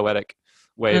poetic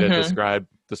way to describe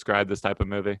this type of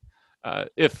movie,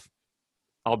 if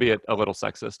albeit a little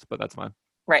sexist, but that's fine.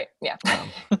 Right. Yeah.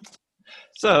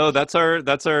 So that's our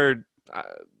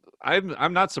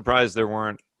I'm not surprised there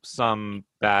weren't some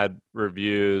bad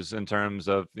reviews in terms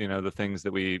of the things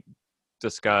that we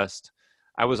discussed.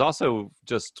 I was also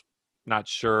just not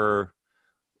sure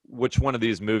which one of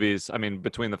these movies, I mean,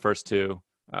 between the first two,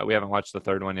 we haven't watched the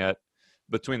third one yet,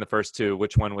 between the first two,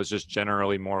 which one was just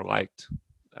generally more liked.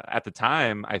 At the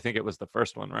time, I think it was the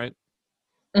first one, right?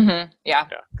 Yeah.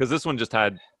 Because this one just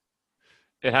had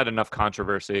enough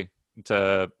controversy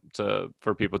for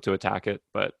people to attack it.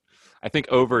 But I think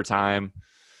over time,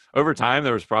 over time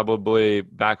there was probably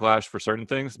backlash for certain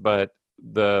things, but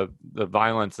the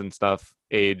violence and stuff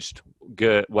aged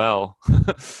well,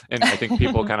 and I think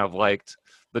people kind of liked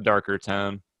the darker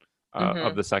tone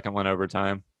of the second one over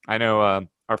time. I know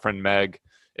our friend Meg,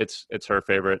 it's her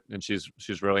favorite, and she's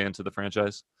really into the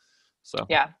franchise. So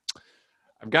yeah,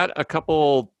 I've got a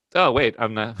couple. Oh wait,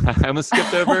 I almost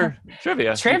skipped over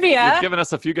trivia. You've given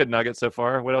us a few good nuggets so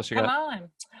far. What else you got? Come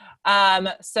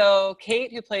on. So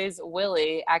Kate, who plays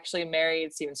Willie, actually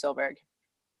married Steven Spielberg.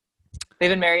 They've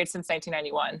been married since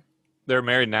 1991. They're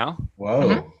married now? Whoa.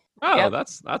 Mm-hmm. Oh, Yep.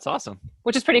 That's awesome.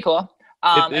 Which is pretty cool.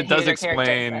 It does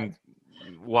explain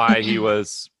why he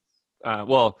was.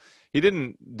 Well, he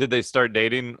didn't. Did they start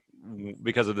dating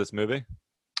because of this movie?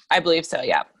 I believe so.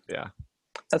 Yeah. Yeah.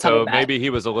 That's how So we met. maybe he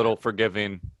was a little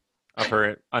forgiving of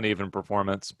her uneven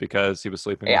performance because he was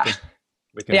sleeping Yeah.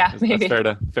 with her. Maybe.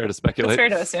 That's fair to speculate. It's fair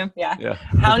to assume. Yeah. Yeah.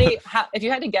 If you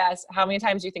had to guess, how many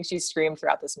times do you think she screamed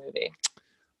throughout this movie?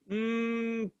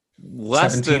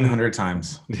 Less 1,700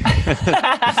 times.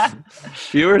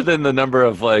 fewer than the number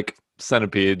of like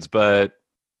centipedes, but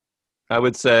I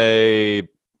would say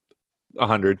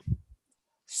 100.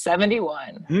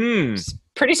 71.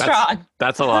 Pretty strong.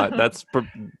 That's a lot. That's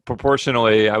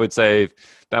proportionally, I would say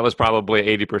that was probably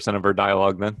 80% of her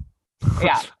dialogue then.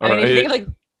 Yeah. Or I mean, you think like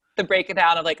the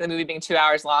breakdown of like the movie being 2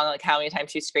 hours long, like how many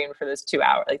times she screamed for those 2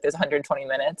 hours, like those 120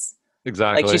 minutes.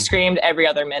 Exactly. Like she screamed every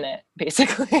other minute,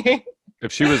 basically.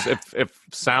 If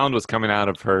sound was coming out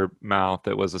of her mouth,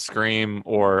 it was a scream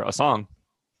or a song.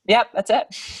 Yep, that's it.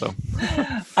 So,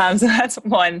 so that's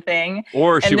one thing.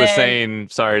 or she was saying,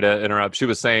 sorry to interrupt, she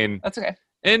was saying, That's okay.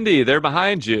 Indy, they're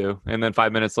behind you. And then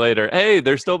 5 minutes later, hey,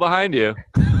 they're still behind you.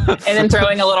 And then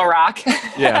throwing a little rock.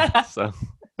 Yeah, so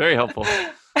very helpful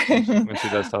when she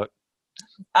does talk.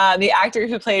 The actor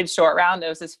who played Short Round,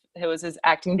 it was his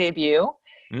acting debut.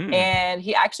 And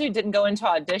he actually didn't go into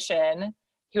audition.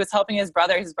 He was helping his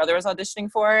brother. His brother was auditioning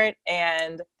for it.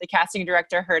 And the casting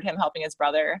director heard him helping his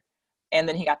brother. And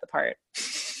then he got the part.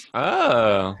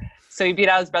 Oh. So he beat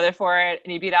out his brother for it.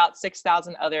 And he beat out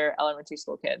 6,000 other elementary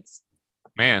school kids.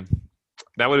 Man,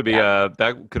 that would be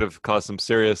that could have caused some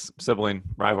serious sibling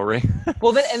rivalry.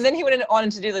 Well, then he went on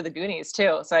to do the Goonies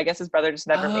too. So I guess his brother just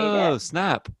never made it. Oh,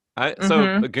 snap.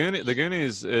 So the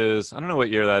Goonies is, I don't know what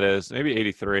year that is, maybe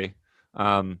 83.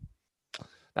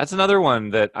 That's another one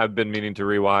that I've been meaning to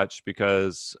rewatch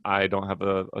because I don't have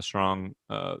a strong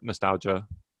nostalgia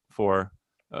for.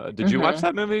 Did you watch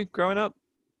that movie growing up?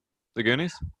 The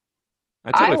Goonies?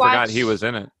 I totally forgot he was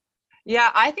in it.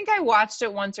 Yeah, I think I watched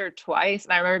it once or twice,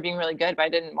 and I remember being really good, but I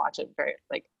didn't watch it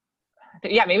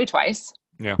maybe twice.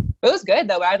 Yeah. It was good,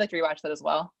 though, but I'd like to rewatch that as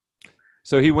well.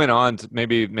 So he went on to,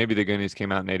 maybe the Goonies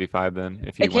came out in 85 then.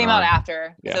 If it came out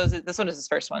after. Yeah. So this one is his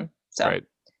first one. So. Right.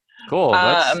 Cool.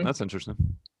 That's interesting.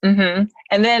 And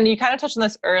then you kind of touched on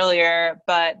this earlier,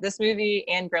 but this movie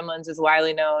and Gremlins is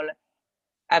widely known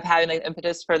as having an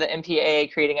impetus for the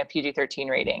MPAA creating a PG-13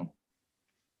 rating.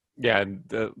 Yeah,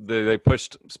 they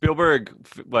pushed Spielberg,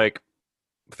 like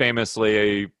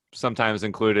famously sometimes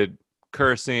included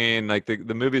cursing. Like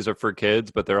the movies are for kids,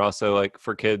 but they're also like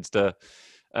for kids to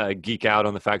geek out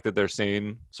on the fact that they're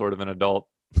seeing sort of an adult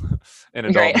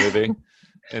movie.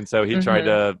 And so he tried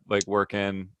to like work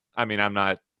in. I mean,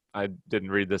 I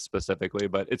didn't read this specifically,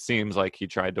 but it seems like he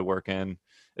tried to work in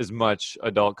as much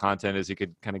adult content as he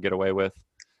could kind of get away with.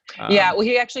 Well,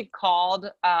 he actually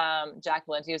called Jack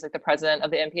Valenti, who was like the president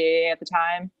of the MPAA at the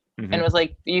time, and was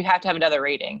like, "You have to have another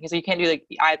rating. He said you can't do like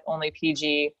only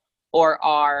PG or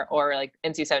R or like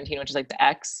NC-17, which is like the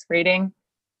X rating."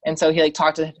 And so he like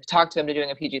talked to him to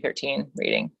doing a PG-13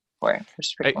 rating for it, which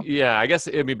is pretty cool. Yeah, I guess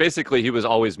basically he was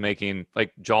always making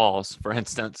like Jaws, for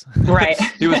instance. Right.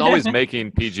 He was always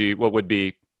making what would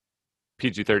be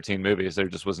PG-13 movies. There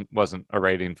just wasn't a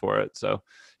rating for it. So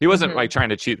he wasn't like trying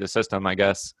to cheat the system, I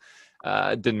guess.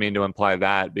 Didn't mean to imply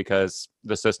that because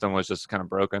the system was just kind of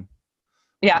broken.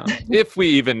 Yeah. If we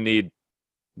even need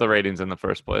the ratings in the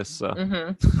first place.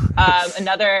 So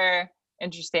another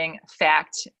interesting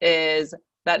fact is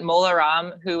that Mola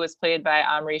Ram, who was played by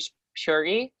Amrish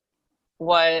Puri,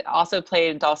 also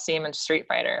played Dalsim in Street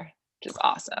Fighter, which is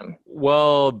awesome.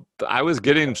 Well, I was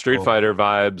getting Street Fighter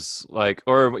vibes,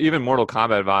 or even Mortal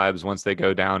Kombat vibes once they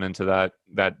go down into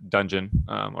that dungeon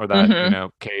or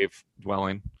that cave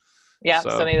dwelling. Yeah,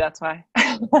 so maybe that's why.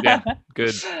 Yeah,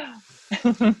 good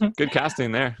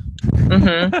casting there.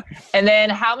 And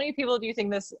then, how many people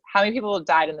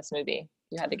died in this movie?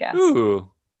 You had to guess.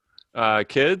 Ooh,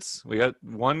 kids. We got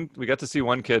to see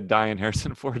one kid die in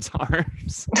Harrison Ford's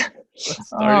arms.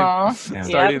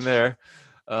 starting there.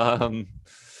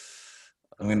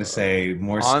 I'm gonna say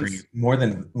more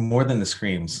than the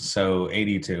screams. So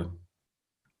 82.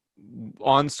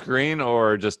 On screen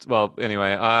or just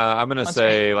anyway, I'm gonna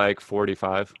say like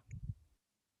 45.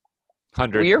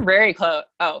 100. Well, you're very close.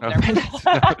 Oh, never mind.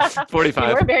 45.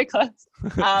 You were very close.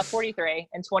 43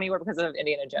 and 20 were because of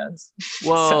Indiana Jones.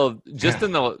 Well, just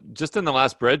in the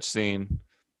last bridge scene,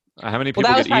 how many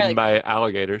people get eaten by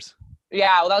alligators?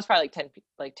 Yeah, well, that was probably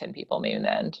like 10 people maybe in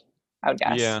the end, I would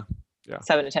guess. Yeah.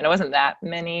 7 to 10. It wasn't that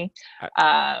many.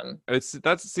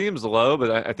 That seems low,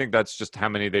 but I think that's just how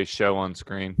many they show on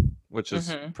screen, which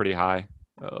is pretty high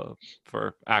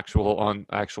for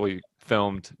actually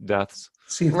filmed deaths.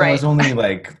 See, if that was only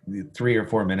like 3 or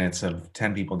 4 minutes of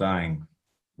 10 people dying.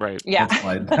 Right. Yeah.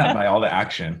 By all the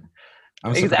action.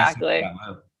 I'm exactly.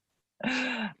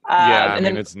 Yeah,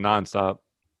 then it's nonstop.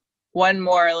 One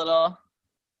more little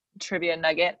trivia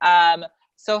nugget.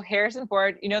 So Harrison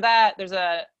Ford, you know that there's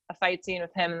a fight scene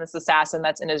with him and this assassin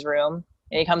that's in his room,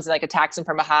 and he comes and like attacks him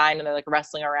from behind, and they're like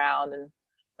wrestling around and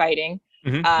fighting.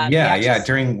 Mm-hmm.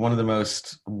 During one of the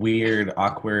most weird,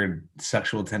 awkward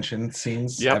sexual tension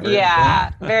scenes ever.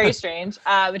 Yeah, very strange.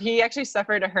 But he actually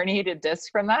suffered a herniated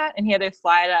disc from that, and he had to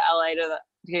fly to LA to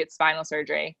get spinal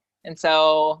surgery. And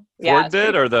so, Ford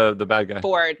did, or the bad guy?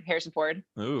 Harrison Ford.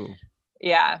 Ooh.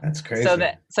 Yeah, that's crazy.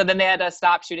 So then they had to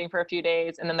stop shooting for a few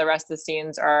days, and then the rest of the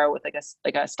scenes are with like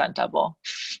a stunt double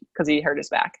because he hurt his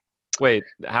back. Wait,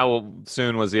 how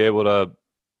soon was he able to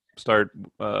start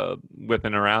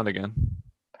whipping around again?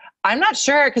 I'm not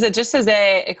sure, because it just says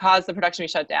it caused the production to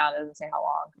be shut down. It doesn't say how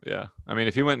long. Yeah, I mean,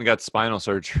 if he went and got spinal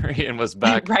surgery and was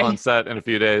back on set in a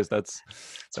few days, that's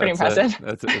pretty impressive.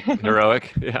 That's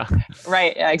heroic. Yeah.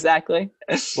 Right. Yeah. Exactly.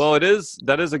 Well,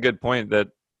 that is a good point, that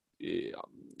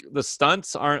the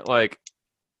stunts aren't like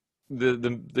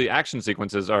the action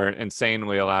sequences are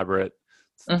insanely elaborate.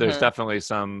 Mm-hmm. There's definitely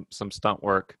some stunt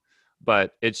work,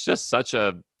 but it's just such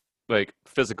a like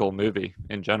physical movie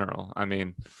in general. I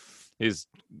mean,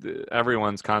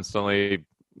 everyone's constantly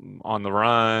on the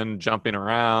run, jumping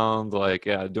around, like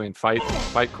doing fight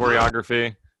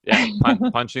choreography,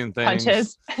 punching things.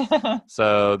 Punches.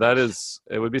 So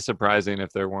it would be surprising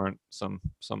if there weren't some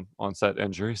on-set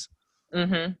injuries.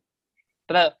 Mm-hmm.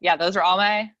 But those are all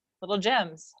my little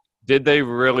gems. Did they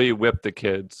really whip the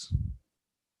kids?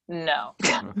 No.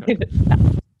 Okay.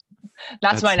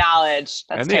 Not to my knowledge.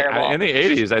 That's terrible. In the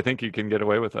 80s, I think you can get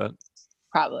away with that.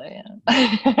 Probably,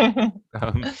 yeah.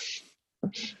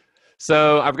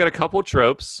 So I've got a couple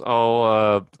tropes.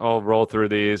 I'll roll through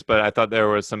these, but I thought there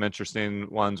was some interesting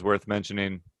ones worth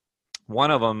mentioning.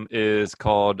 One of them is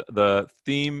called the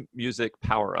theme music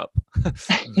power-up.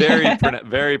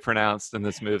 Very pronounced in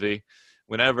this movie.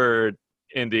 Whenever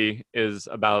Indy is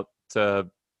about to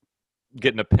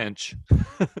get in a pinch,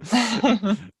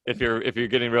 if you're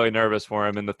getting really nervous for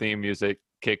him and the theme music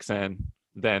kicks in,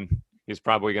 then he's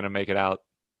probably going to make it out.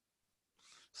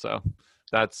 So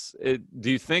that's it.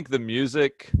 Do you think the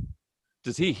music,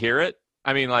 does he hear it?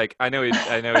 I mean, like, I know he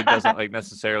doesn't like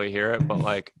necessarily hear it, but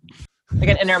like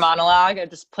an inner monologue, it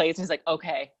just plays and he's like,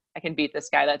 okay, I can beat this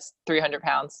guy that's 300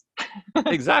 pounds.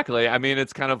 Exactly. I mean,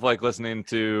 it's kind of like listening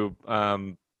to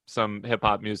some hip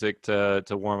hop music to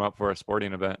warm up for a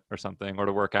sporting event or something, or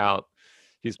to work out.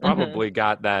 He's probably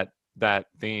got that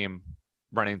theme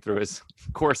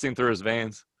coursing through his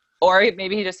veins. Or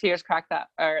maybe he just hears "Crack That"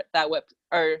 or "That Whip,"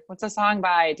 or what's the song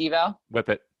by Devo? Whip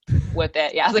It. Whip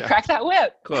It. Yeah, "Crack That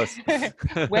Whip." Close.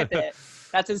 Whip It.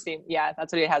 That's his theme. Yeah,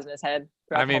 that's what he has in his head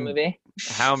throughout the whole movie.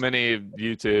 How many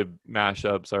YouTube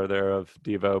mashups are there of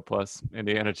Devo plus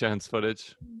Indiana Jones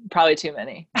footage? Probably too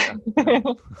many. Yeah.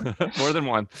 More than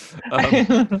one.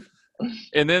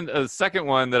 And then a second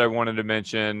one that I wanted to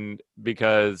mention,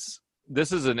 because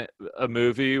this is a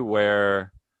movie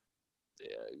where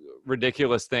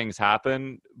ridiculous things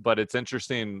happen, but it's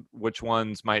interesting which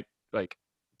ones might like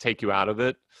take you out of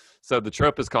it. So the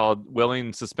trope is called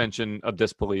willing suspension of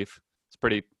disbelief. It's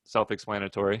pretty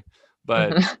self-explanatory,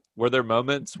 but were there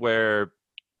moments where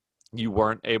you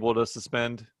weren't able to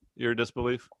suspend your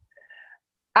disbelief?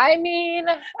 I mean,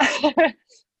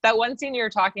 that one scene you were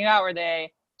talking about where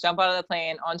they jump out of the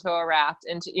plane onto a raft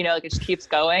and like it just keeps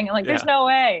going. And like, there's no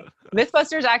way.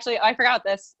 Mythbusters actually, I forgot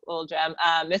this little gem.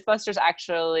 Mythbusters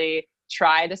actually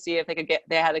tried to see if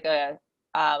they had like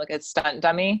a stunt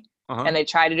dummy, and they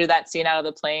tried to do that scene out of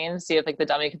the plane, see if like the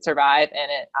dummy could survive, and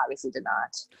it obviously did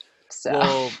not. So.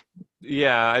 Well,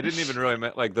 yeah, I didn't even really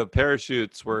like the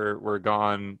parachutes were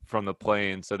gone from the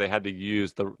plane, so they had to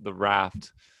use the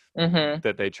raft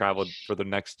that they traveled for the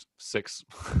next 6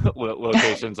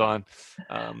 locations on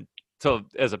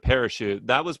as a parachute.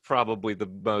 That was probably the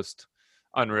most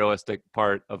unrealistic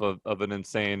part of an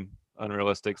insane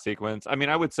unrealistic sequence. I mean,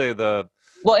 I would say in the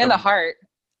heart.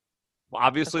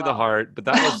 Obviously well. the heart, but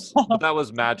that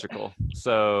was magical.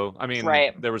 So I mean,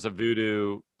 there was a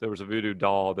voodoo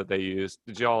doll that they used.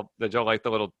 Did y'all like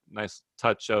the little nice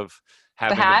touch of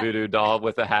having the voodoo doll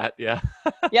with a hat? Yeah.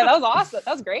 Yeah, that was awesome.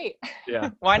 That was great.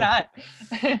 Yeah. Why not?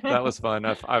 That was fun.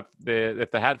 If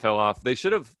the hat fell off, they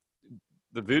should have.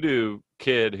 The voodoo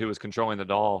kid who was controlling the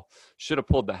doll should have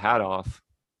pulled the hat off,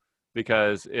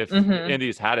 because if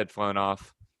Indy's hat had flown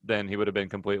off, then he would have been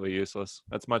completely useless.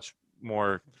 That's much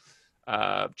more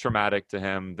traumatic to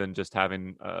him than just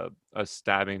having a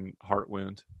stabbing heart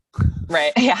wound.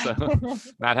 Right. Yeah. So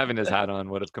not having his hat on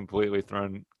would have completely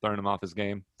thrown him off his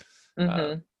game.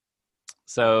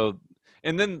 So,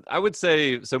 and then I would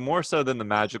say, so more so than the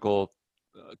magical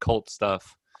cult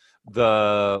stuff,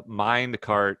 the mind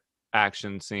cart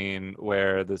action scene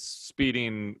where the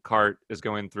speeding cart is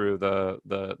going through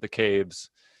the caves,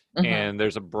 and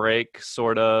there's a break,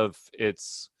 sort of.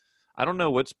 I don't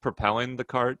know what's propelling the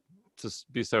cart to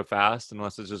be so fast,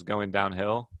 unless it's just going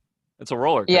downhill. It's a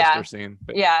roller coaster scene.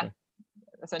 Basically. Yeah,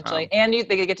 essentially. And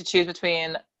they get to choose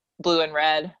between blue and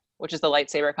red, which is the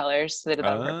lightsaber colors. So they did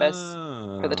that on purpose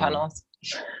for the tunnels.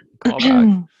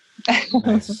 Callback.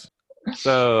 Nice.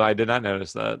 So I did not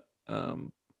notice that.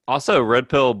 Also, red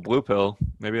pill, blue pill,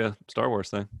 maybe a Star Wars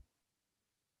thing.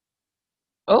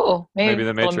 Oh, maybe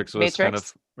the Matrix was kind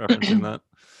of referencing that.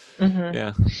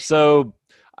 Yeah. So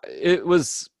it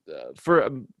was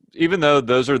even though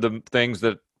those are the things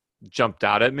that jumped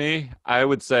out at me, I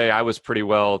would say I was pretty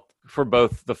well, for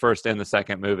both the first and the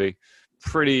second movie,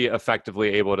 pretty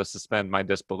effectively able to suspend my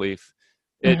disbelief.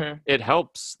 It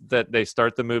helps that they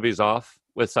start the movies off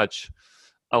with such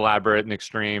elaborate and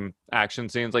extreme action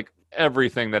scenes. Like,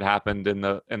 everything that happened in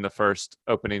the first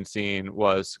opening scene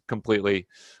was completely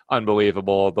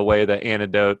unbelievable. The way the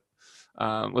antidote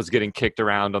was getting kicked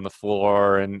around on the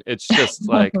floor, and it's just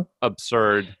like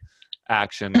absurd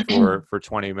action for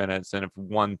 20 minutes. And if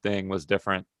one thing was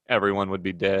different, everyone would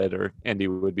be dead, or Indy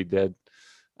would be dead.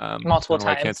 Multiple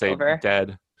times. I can't say over.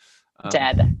 Dead.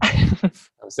 Dead. I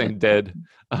was saying dead.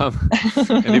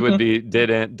 And he would be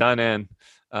done in,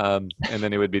 and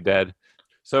then he would be dead.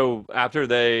 So after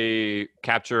they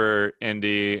capture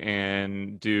Indy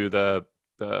and do the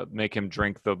make him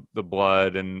drink the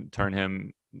blood and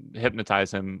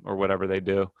hypnotize him, or whatever they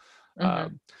do,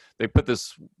 they put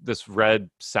this red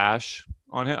sash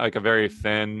on him, like a very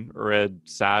thin red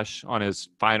sash on his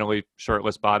finally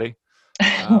shirtless body.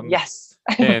 Yes.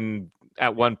 And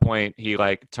at one point he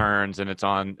like turns and it's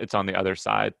on the other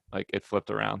side, like it flipped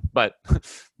around. But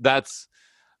that's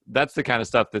the kind of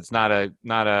stuff that's not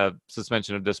a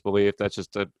suspension of disbelief. That's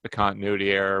just a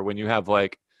continuity error. When you have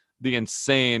like the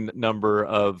insane number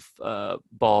of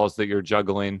balls that you're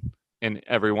juggling in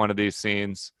every one of these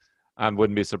scenes, I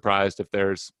wouldn't be surprised if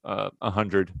there's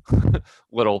 100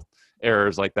 little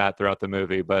errors like that throughout the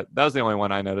movie. But that was the only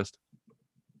one I noticed.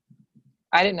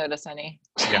 I didn't notice any.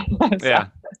 Yeah. Yeah.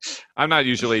 I'm not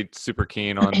usually super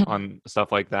keen on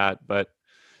stuff like that, but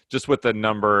just with the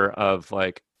number of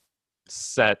like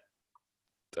set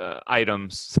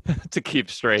items to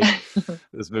keep straight,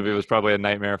 this movie was probably a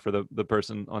nightmare for the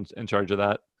person in charge of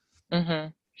that.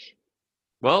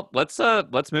 Well,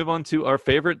 let's move on to our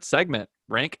favorite segment,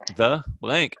 Rank the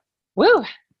Blank. Woo.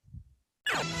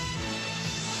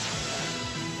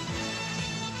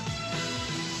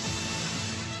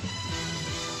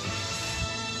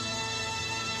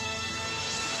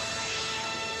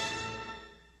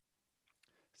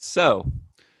 So,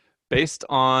 based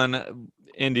on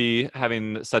Indy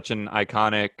having such an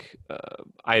iconic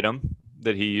item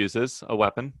that he uses, a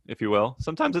weapon, if you will.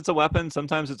 Sometimes it's a weapon,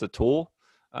 sometimes it's a tool.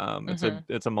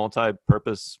 It's a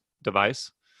multi-purpose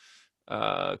device.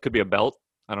 Could be a belt.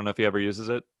 I don't know if he ever uses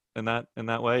it in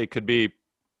that way. It could be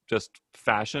just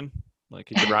fashion, like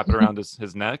he could wrap it around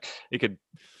his neck. He could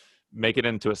make it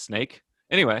into a snake.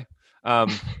 Anyway,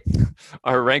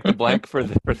 our Rank the Blank for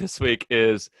this week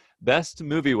is best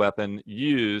movie weapon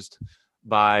used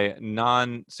by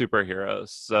non-superheroes.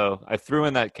 So I threw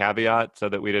in that caveat so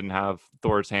that we didn't have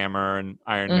Thor's hammer and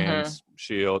Iron Man's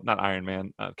shield, not Iron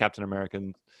Man, Captain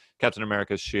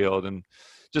America's shield, and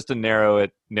just to narrow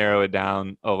it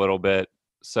down a little bit.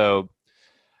 So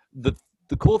the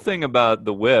cool thing about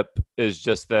the whip is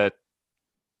just that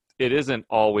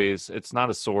it's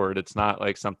not a sword. It's not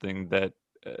like something that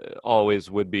always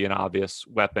would be an obvious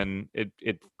weapon.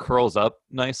 It curls up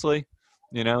nicely,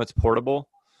 it's portable.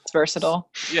 It's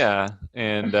versatile. Yeah,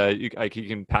 and you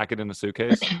can pack it in a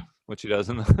suitcase, which he does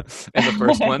in the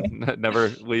first one. Never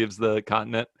leaves the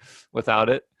continent without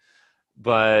it.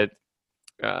 But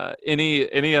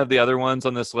Any of the other ones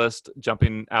on this list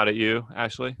jumping out at you,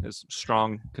 Ashley, as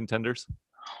strong contenders?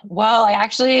 Well, I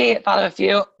actually thought of a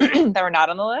few that were not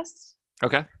on the list.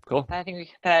 Okay, cool. That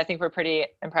I think were pretty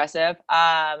impressive.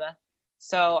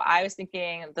 So I was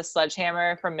thinking the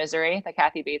sledgehammer from Misery that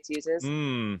Kathy Bates uses.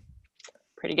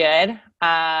 Pretty good.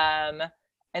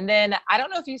 And then I don't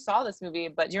know if you saw this movie,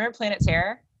 but do you remember Planet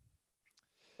Terror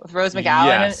with Rose McGowan?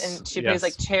 Yes, and she plays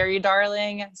like Cherry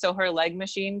Darling, so her leg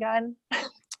machine gun.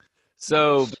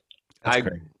 So That's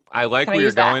great. I like where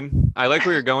you're going. I like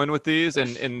where you're going with these,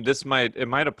 and this might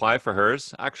apply for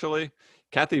hers actually.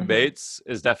 Kathy Bates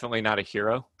is definitely not a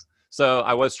hero. So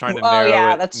I was trying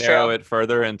to narrow it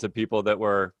further into people that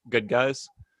were good guys.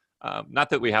 Not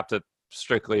that we have to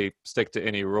strictly stick to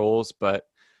any rules, but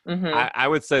I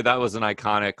would say that was an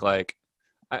iconic, like,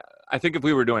 I think if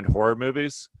we were doing horror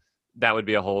movies, that would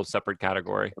be a whole separate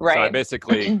category. Right. So I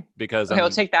basically, because we'll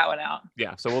take that one out.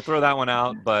 Yeah, so we'll throw that one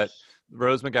out, but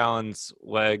Rose McGowan's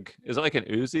leg, is it like an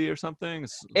Uzi or something?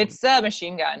 It's a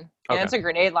machine gun, and it's a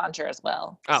grenade launcher as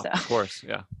well. Oh, so. Of course,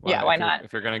 yeah. Well, yeah, why not?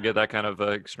 If you're going to get that kind of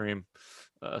extreme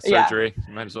surgery,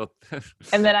 you might as well.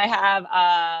 And then I have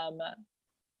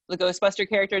the Ghostbuster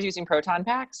characters using proton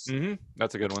packs.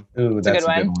 That's a good one. Ooh, that's a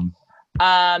good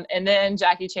one. And then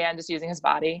Jackie Chan just using his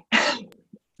body.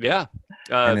 Yeah.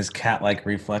 And his cat-like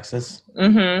reflexes.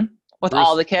 With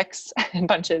all the kicks and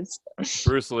punches.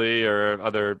 Bruce Lee or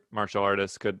other martial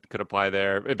artists could apply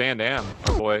there. Van Damme,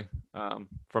 our boy,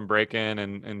 from Break-In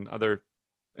and other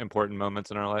important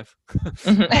moments in our life.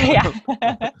 Yeah.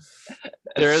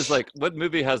 There is like, what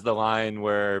movie has the line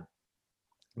where,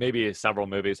 maybe several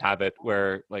movies have it,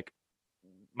 where like,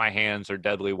 my hands are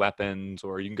deadly weapons,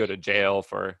 or you can go to jail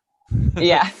for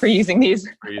for using these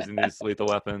lethal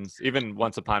weapons. Even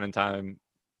Once Upon a Time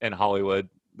in Hollywood,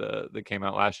 that came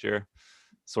out last year,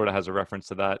 sort of has a reference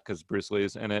to that because Bruce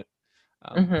Lee's in it.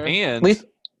 And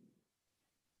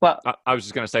I was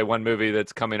just going to say, one movie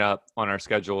that's coming up on our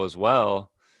schedule as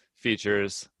well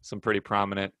features some pretty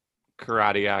prominent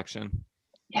karate action.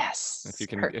 Yes.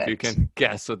 If you can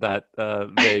guess with that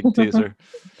vague teaser.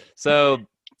 So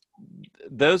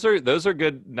those are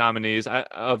good nominees.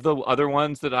 Of the other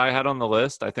ones that I had on the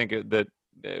list, I think that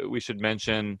we should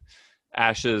mention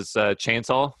Ash's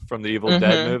Chainsaw from the Evil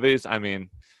Dead movies. I mean,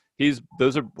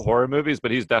 those are horror movies,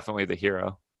 but he's definitely the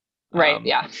hero. Right.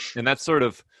 Yeah. And that's sort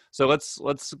of, so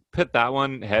let's pit that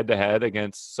one head to head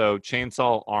against, so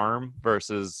chainsaw arm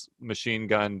versus machine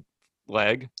gun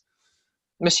leg.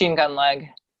 Machine gun leg,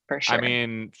 for sure. I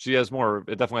mean,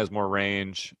 it definitely has more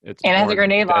range. And it has a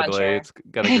grenade launcher. It's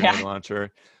got a grenade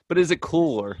launcher. But is it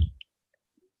cooler?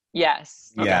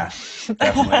 Yes. Okay. Yeah,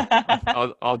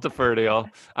 definitely. I'll defer to y'all.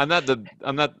 I'm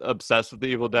not obsessed with the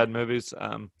Evil Dead movies.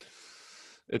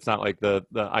 It's not like the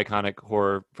iconic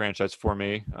horror franchise for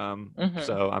me.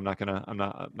 So I'm not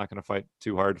gonna fight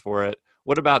too hard for it.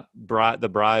 What about the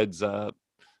Bride's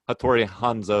Hattori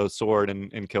Hanzo sword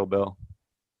in Kill Bill?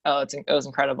 Oh, it was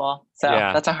incredible. So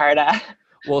that's a hard a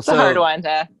hard one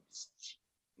to.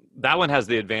 That one has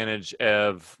the advantage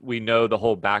of, we know the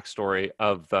whole backstory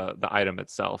of the item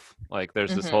itself. Like,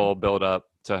 there's this whole build up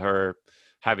to her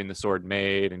having the sword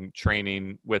made and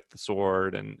training with the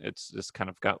sword, and it's just kind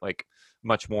of got like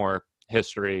much more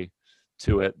history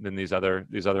to it than these other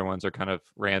ones are kind of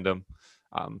random.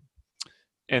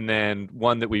 And then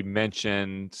one that we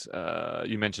mentioned,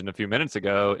 you mentioned a few minutes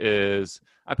ago, is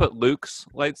I put Luke's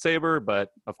lightsaber, but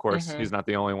of course he's not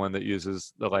the only one that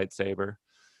uses the lightsaber.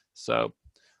 So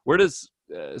where does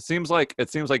seems like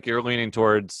you're leaning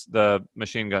towards the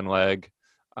machine gun leg.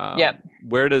 How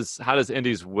does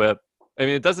Indy's whip? I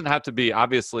mean, it doesn't have to be,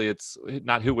 obviously it's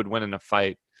not who would win in a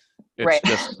fight. It's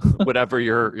just whatever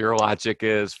your logic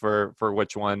is for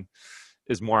which one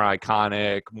is more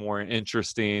iconic, more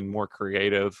interesting, more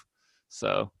creative.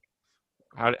 So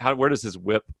where does his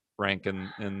whip rank in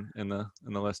the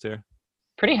list here?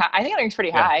 Pretty high. I think it ranks pretty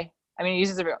high. I mean, he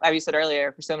uses it, as you said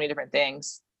earlier, for so many different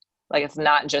things. Like, it's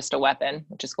not just a weapon,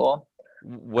 which is cool.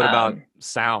 What about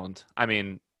sound? I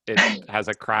mean, it has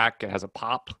a crack, it has a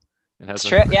pop. It has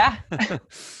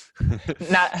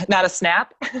not a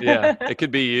snap. Yeah, it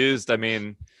could be used. I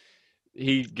mean,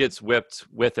 he gets whipped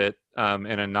with it in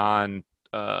a non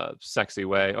sexy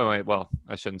way. Oh wait, well,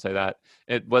 I shouldn't say that.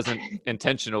 It wasn't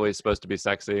intentionally supposed to be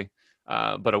sexy,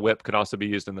 but a whip could also be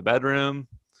used in the bedroom.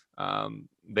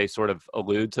 They sort of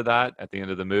allude to that at the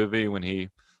end of the movie when he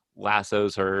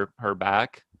lassos her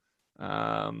back.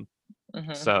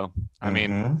 So I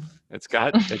mean, it's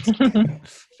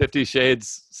 50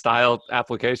 Shades style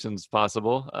applications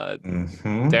possible.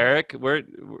 Derek, where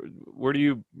do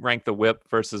you rank the whip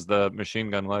versus the machine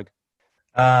gun leg?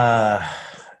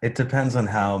 It depends on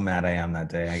how mad I am that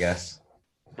day, I guess.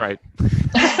 Right.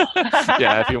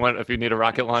 Yeah, if you need a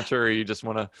rocket launcher, or you just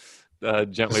want to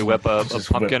gently whip a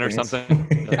pumpkin or something.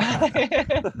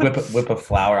 Whip a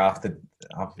flower off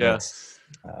Yeah. its,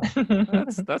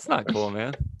 That's not cool,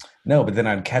 man. No, but then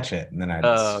I'd catch it and then I'd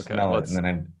okay. smell it and then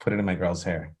I'd put it in my girl's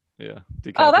hair. Yeah.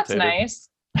 Oh, that's nice.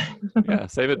 Yeah,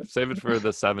 save it for the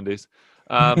 70s.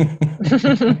 I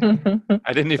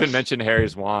didn't even mention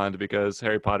Harry's wand because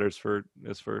Harry Potter's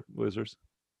is for losers.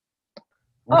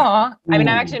 Oh, I mean,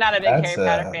 I'm actually not a big Harry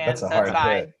Potter fan, that's a so hard it's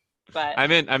fine. hit. But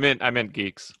I meant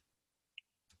geeks.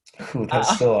 Ooh,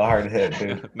 that's still a hard hit,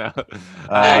 dude. No,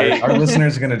 our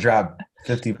listeners are gonna drop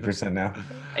 50% now.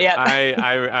 Yeah,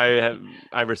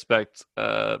 I respect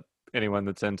anyone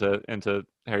that's into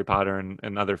Harry Potter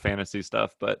and other fantasy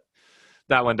stuff, but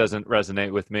that one doesn't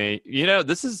resonate with me. You know,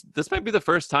 this might be the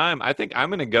first time. I think I'm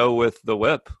going to go with the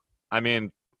whip. I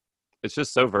mean, it's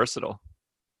just so versatile.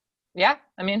 Yeah,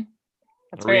 I mean,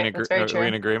 that's Are very true. we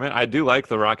in agreement? I do like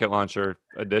the rocket launcher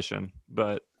edition,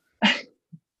 but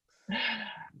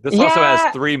this also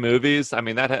has 3 movies. I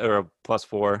mean, or plus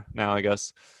 4 now, I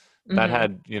guess. That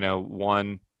had,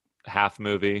 one half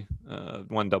movie,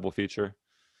 one double feature.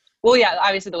 Well, yeah,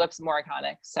 obviously the whip's more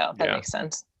iconic, so that makes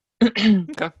sense.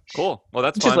 Okay, cool. Well,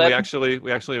 that's fun. We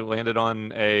actually landed on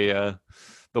the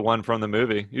one from the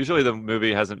movie. Usually the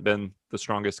movie hasn't been the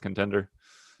strongest contender.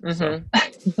 So,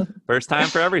 first time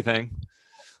for everything.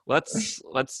 Let's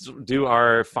do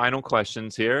our final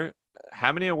questions here.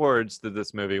 How many awards did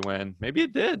this movie win? Maybe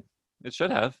it did. It should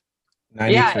have.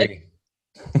 93.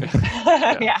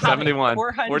 Yeah, 71.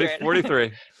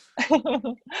 43.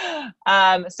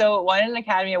 So it won an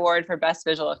Academy Award for Best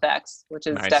Visual Effects, which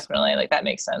is definitely that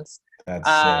makes sense. That's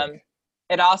sick.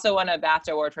 It also won a BAFTA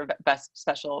Award for Best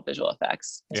Special Visual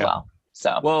Effects as well.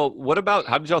 So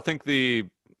how did y'all think the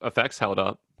effects held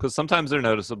up? Because sometimes they're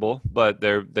noticeable, but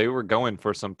they were going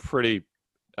for some pretty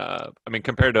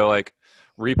compared to like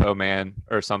Repo Man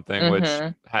or something, which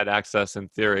had access in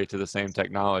theory to the same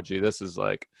technology. This is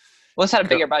like let's have a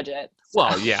bigger budget. So.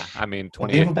 Well, yeah, I mean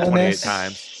 28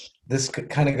 times. This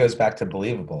kind of goes back to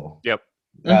believable. Yep.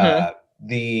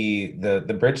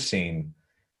 The bridge scene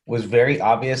was very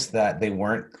obvious that they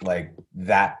weren't like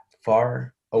that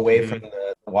far away from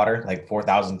the water, like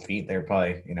 4,000 feet. They were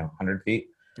probably 100 feet.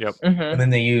 Yep. And then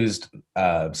they used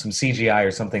some CGI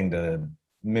or something to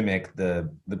mimic the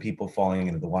people falling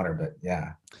into the water. But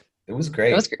yeah, it was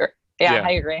great. It was great. Yeah,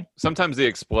 I agree. Sometimes the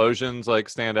explosions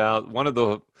stand out. One of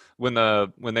the when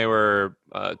they were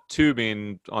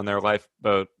tubing on their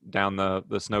lifeboat down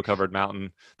the snow-covered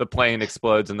mountain, the plane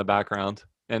explodes in the background,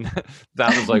 and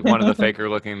that was like one of the faker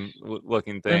looking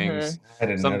things. I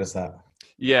didn't notice that.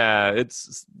 Yeah,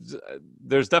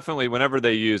 there's definitely whenever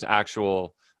they use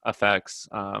actual effects,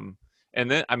 and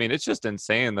then I mean it's just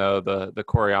insane though the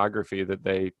choreography that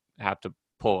they have to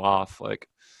pull off. Like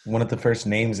one of the first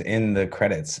names in the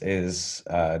credits is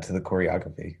to the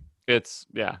choreography. It's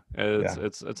a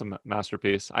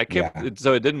masterpiece.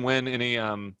 So it didn't win any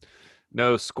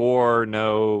no score,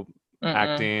 no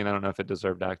acting. I don't know if it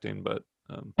deserved acting, but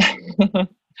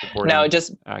no,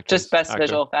 just best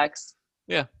visual effects.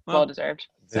 Yeah, well deserved.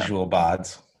 Visual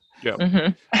bods.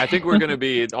 Yeah, I think we're going to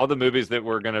be all the movies that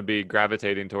we're going to be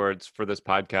gravitating towards for this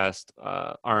podcast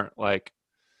aren't like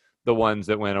the ones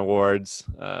that win awards.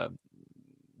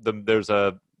 There's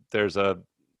a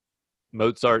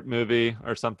Mozart movie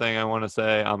or something, I want to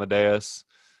say, Amadeus,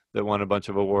 that won a bunch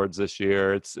of awards this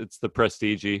year. It's the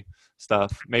prestige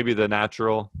stuff. Maybe The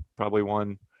Natural probably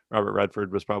won. Robert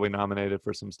Redford was probably nominated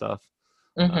for some stuff.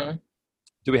 Do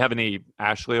we have any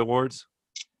Ashley awards?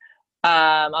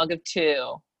 I'll give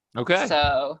 2. Okay.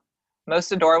 So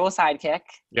most adorable sidekick.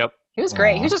 Yep. He was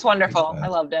great. He was just wonderful. I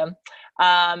loved him.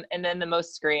 And then the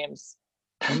most screams.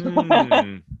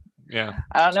 Yeah.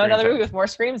 I don't know another movie with more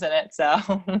screams in it. So.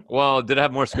 Well, did it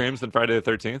have more screams than Friday the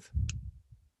 13th?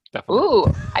 Definitely.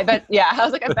 Ooh, I bet. Yeah, I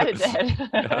was like, I bet it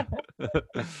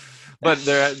did. But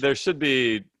there should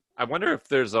be. I wonder if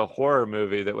there's a horror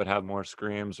movie that would have more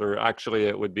screams, or actually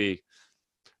it would be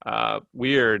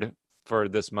weird for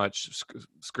this much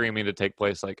screaming to take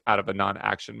place like out of a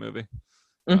non-action movie.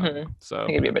 So I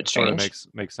think it'd be a bit strange. Sort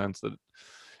of makes sense that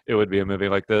it would be a movie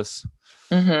like this.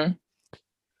 How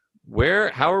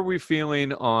are we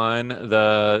feeling on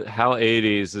how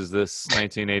 80s is this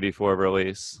 1984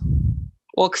 release?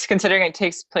 Well, considering it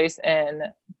takes place in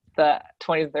the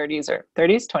 20s, 30s, or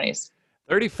 30s, 20s.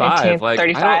 35, like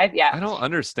 35, I don't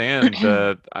understand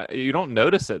you don't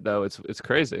notice it though. It's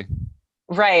crazy.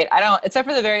 Right. I don't, except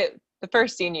for the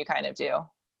first scene you kind of do.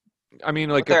 I mean,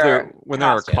 like when there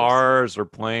are cars or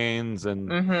planes, and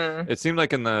it seemed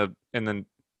like in the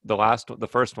the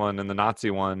first one and the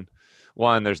Nazi one.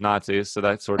 One, there's Nazis, so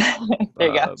that sort of There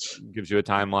you go. gives you a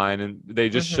timeline, and they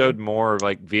just Mhm. showed more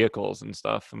like vehicles and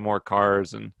stuff, and more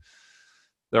cars, and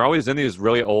they're always in these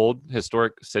really old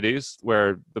historic cities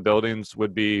where the buildings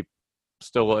would be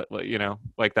still,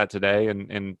 like that today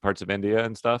in parts of India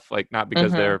and stuff. Like not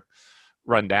because Mhm. they're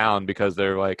run down, because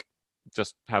they're like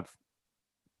just have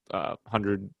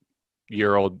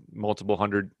 100-year-old,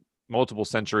 multiple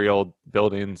century old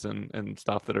buildings and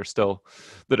stuff that are still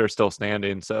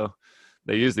standing. So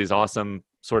they use these awesome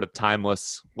sort of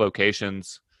timeless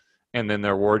locations, and then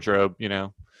their wardrobe,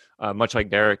 much like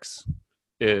Derek's,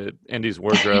 Indy's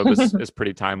wardrobe is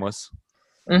pretty timeless.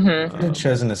 Mhm. I've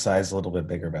chosen a size a little bit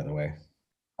bigger, by the way.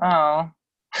 Oh,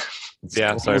 It's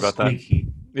Yeah, a sorry little about that. squeaky.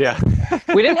 Yeah.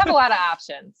 we didn't have a lot of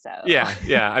options, so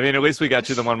yeah. I mean, at least we got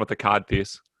you the one with the cod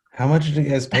piece. How much did you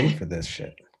guys pay for this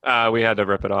shit? We had to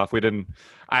rip it off. We didn't.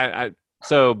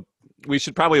 So we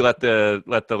should probably let the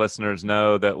listeners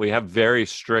know that we have very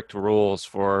strict rules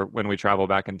for when we travel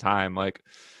back in time, like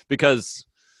because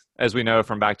as we know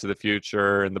from Back to the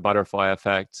Future and the butterfly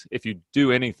effect, if you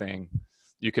do anything,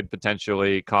 you could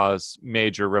potentially cause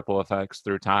major ripple effects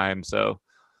through time. So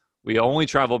we only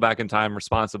travel back in time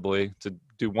responsibly to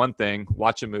do one thing: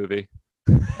 watch a movie,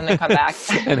 and then come back.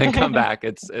 and then come back.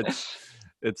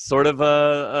 It's sort of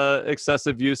a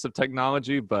excessive use of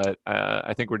technology, but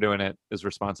I think we're doing it as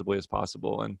responsibly as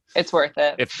possible. And It's worth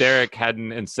it. if Derek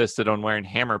hadn't insisted on wearing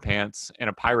hammer pants and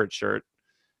a pirate shirt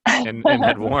and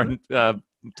had worn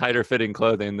tighter fitting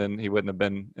clothing, then he wouldn't have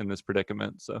been in this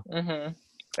predicament. So, Mhm.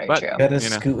 Very But- true. You gotta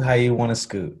scoot how you want to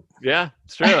scoot. yeah,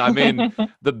 it's true. I mean,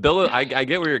 the billow. I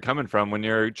get where you're coming from when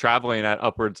you're traveling at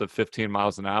upwards of 15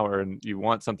 miles an hour and you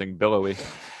want something billowy.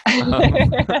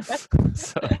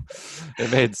 So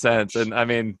it made sense. And I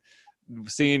mean,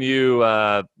 seeing you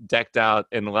decked out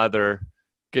in leather,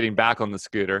 getting back on the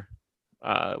scooter,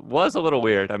 was a little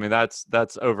weird. I mean, that's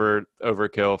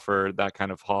overkill for that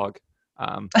kind of hog.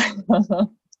 I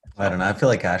don't know. I feel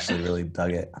like Ashley really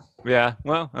dug it. Yeah.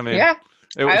 Well, I mean, Yeah.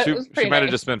 it was she pretty might have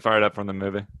nice. just been fired up from the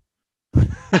movie.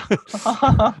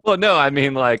 Well, no, I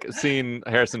mean, like seeing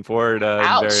Harrison Ford in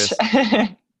Ouch.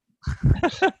 various.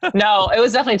 No, it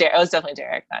was definitely Derek. It was definitely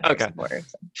Derek, not Okay. Harrison Ford,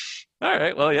 so. All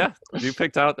right. Well, yeah, you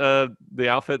picked out the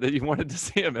outfit that you wanted to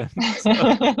see him in.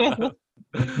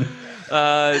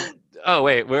 Oh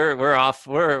wait, we're off.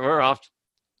 We're off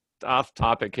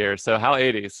topic here. So how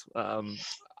 80s?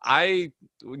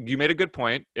 You made a good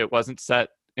point. It wasn't set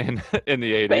in the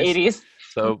 80s. The 80s.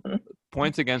 So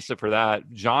points against it for that.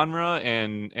 Genre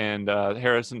and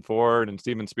Harrison Ford and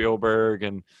Steven Spielberg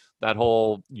and that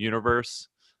whole universe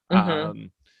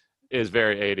is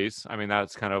very 80s. I mean,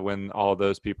 that's kind of when all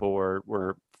those people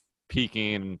were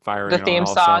peaking and firing The theme on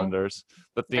all song. cylinders.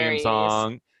 The theme Very 80s.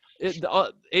 song.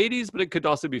 80s, but it could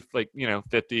also be like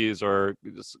 50s or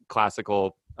just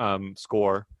classical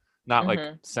score, not like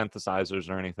synthesizers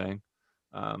or anything.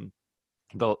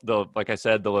 The like I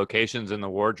said, the locations in the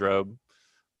wardrobe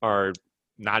are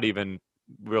not even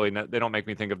really. They don't make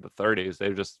me think of the 30s.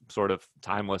 They're just sort of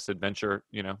timeless adventure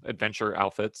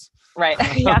outfits. Right.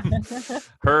 Yeah.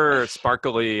 Her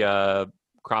sparkly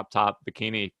crop top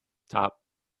bikini top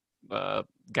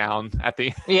gown at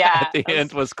the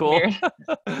end was cool.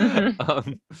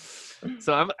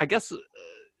 So I guess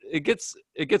it gets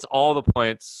all the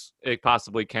points it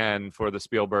possibly can for the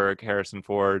Spielberg, Harrison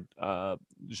Ford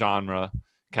genre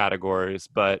categories,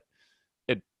 but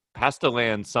it has to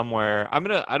land somewhere.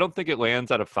 I don't think it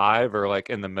lands at a 5 or like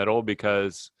in the middle,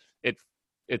 because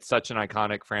it's such an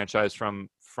iconic franchise from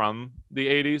the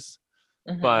 80s,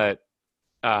 but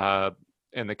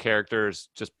and the characters,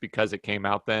 just because it came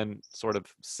out then, sort of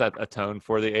set a tone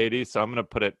for the 80s. So I'm going to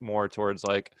put it more towards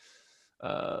like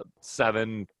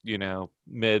 7,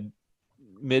 mid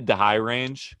to high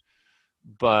range,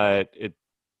 but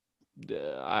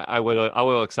I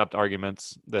will accept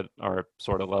arguments that are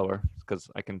sort of lower, because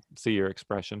I can see your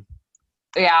expression.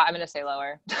 Yeah, I'm gonna say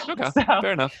lower. Okay, So,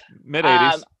 fair enough. Mid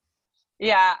 80s.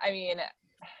 Yeah, I mean,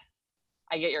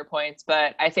 I get your points,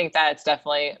 but I think that it's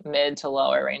definitely mid to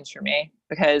lower range for me,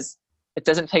 because it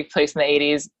doesn't take place in the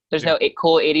 80s. There's no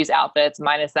cool 80s outfits,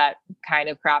 minus that kind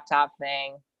of crop top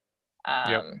thing.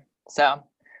 So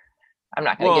I'm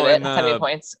not going to give it that many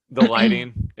points. The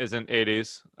lighting isn't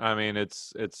 80s. I mean,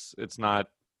 it's not,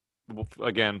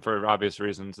 again, for obvious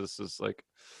reasons. This is like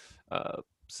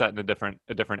set in a different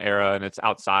era, and it's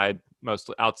outside,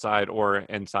 mostly outside or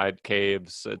inside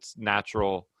caves. It's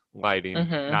natural lighting,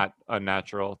 not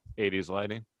unnatural 80s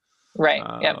lighting. Right.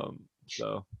 Yep.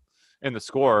 So, and the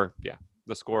score.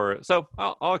 So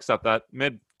I'll accept that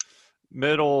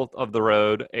middle of the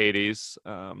road 80s.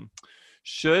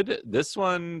 This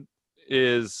one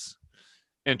is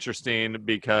interesting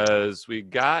because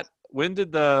when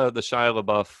did the Shia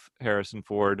LaBeouf Harrison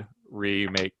Ford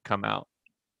remake come out?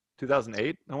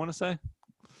 2008, I want to say.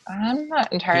 I'm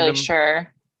not entirely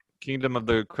sure. Kingdom of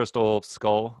the Crystal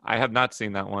Skull. I have not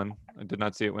seen that one. I did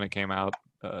not see it when it came out.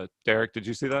 Derek, did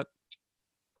you see that?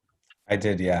 I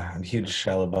did, yeah. I'm a huge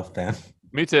Shia LaBeouf fan.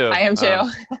 Me too. I am too.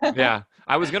 Yeah,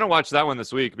 I was gonna watch that one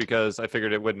this week because I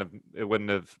figured it wouldn't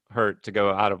have hurt to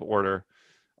go out of order,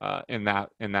 in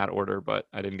that order, but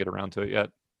I didn't get around to it yet.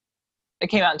 It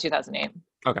came out in 2008.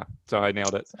 Okay, so I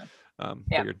nailed it. Yeah.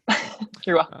 Figured.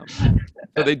 You're welcome.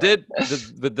 So they did.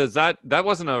 Does that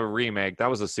wasn't a remake? That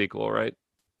was a sequel, right?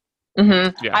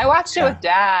 Mm-hmm. Yeah. I watched it with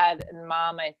Dad and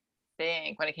Mom. I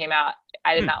think when it came out,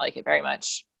 I did not like it very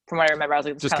much. From what I remember, I was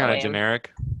like, just kind of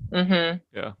generic.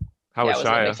 Mm-hmm. Yeah. How was I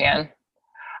wasn't Shia? a big fan.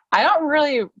 I don't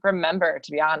really remember,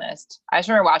 to be honest. I just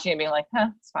remember watching it being like,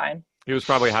 it's fine. He was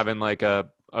probably having like a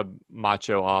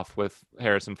macho off with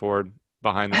Harrison Ford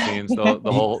behind the scenes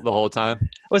the whole time.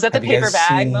 Was that the paper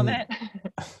bag moment?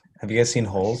 Have you guys seen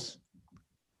Holes?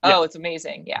 Oh, it's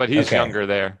amazing. Yeah. But he's younger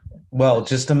there. Well,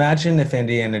 just imagine if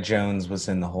Indiana Jones was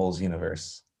in the Holes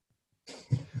universe.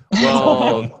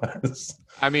 Well,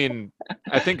 I mean,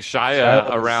 I think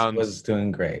Shia was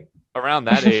doing great. Around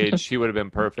that age, he would have been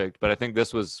perfect. But I think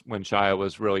this was when Shia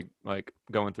was really like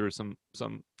going through some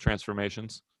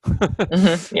transformations.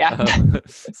 Mm-hmm. Yeah.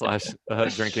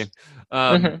 / drinking.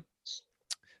 Mm-hmm.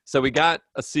 So we got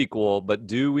a sequel, but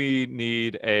do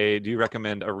you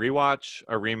recommend a rewatch,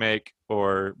 a remake,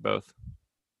 or both?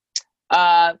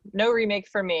 No remake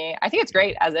for me. I think it's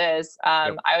great as is.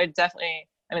 Yep. I would definitely,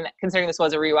 considering this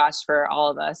was a rewatch for all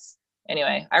of us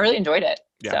anyway, I really enjoyed it.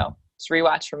 Yeah. So it's a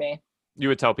rewatch for me. You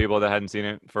would tell people that hadn't seen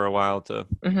it for a while to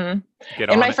get on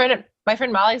and it. my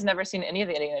friend Molly's never seen any of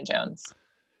the Indiana Jones.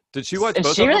 Did she watch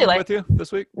both she of really them with you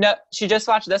this week? No, she just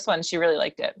watched this one. She really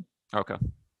liked it. Okay.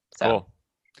 So. Cool.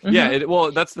 Yeah,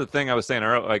 well, that's the thing I was saying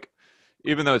earlier. Like,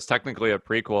 even though it's technically a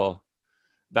prequel,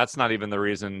 that's not even the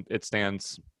reason it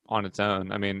stands on its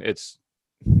own. I mean, it's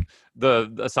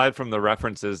aside from the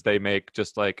references they make,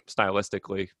 just like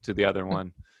stylistically to the other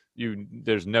one,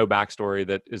 there's no backstory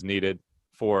that is needed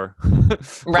for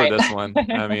this one.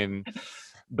 I mean,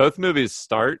 both movies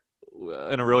start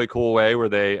in a really cool way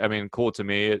where cool to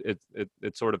me. It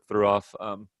sort of threw off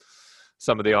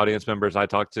some of the audience members I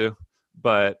talked to.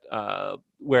 But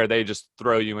where they just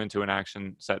throw you into an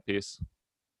action set piece,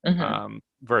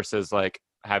 versus like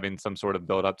having some sort of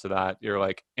build up to that. You're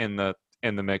like in the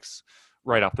mix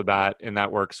right off the bat, and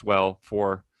that works well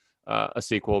for a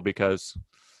sequel because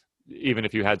even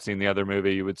if you had seen the other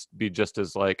movie, you would be just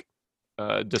as like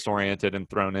disoriented and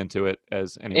thrown into it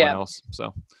as anyone else.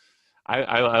 So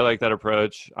I like that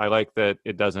approach. I like that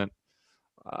it doesn't.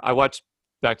 I watched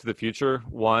Back to the Future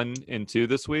 1 and 2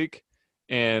 this week.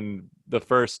 And the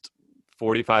first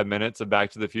 45 minutes of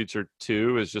Back to the Future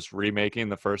 2 is just remaking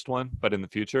the first one, but in the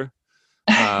future.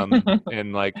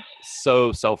 And like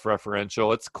so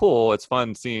self-referential. It's cool. It's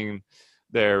fun seeing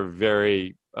their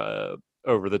very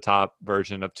over-the-top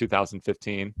version of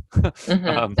 2015 in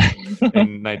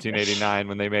 1989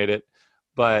 when they made it.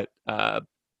 But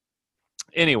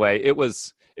anyway, it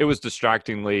was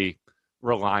distractingly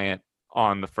reliant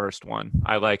on the first one.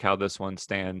 I like how this one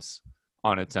stands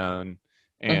on its own.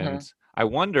 And I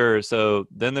wonder, so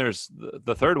then there's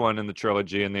the third one in the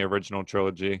trilogy, in the original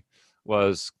trilogy,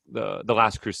 was the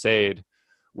Last Crusade,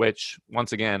 which,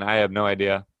 once again, I have no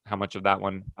idea how much of that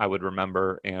one I would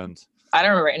remember. And I don't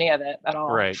remember any of it at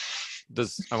all. Right.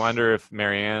 I wonder if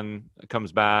Marianne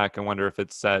comes back. I wonder if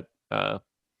it's set,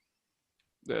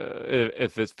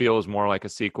 if it feels more like a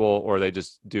sequel or they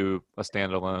just do a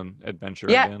standalone adventure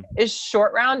again. Is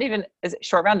Short Round in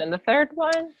the third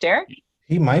one, Derek?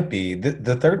 He might be.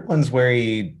 The third one's where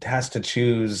he has to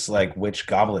choose like which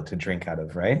goblet to drink out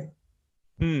of, right?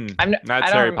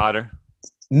 That's Harry Potter.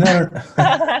 No.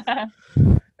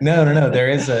 No. There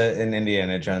is an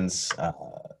Indiana Jones. I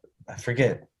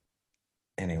forget.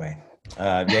 Anyway,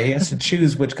 he has to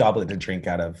choose which goblet to drink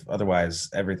out of. Otherwise,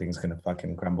 everything's gonna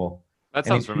fucking crumble. That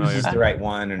sounds familiar. He chooses the right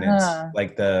one, and it's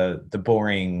like the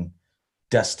boring,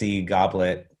 dusty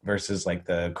goblet versus like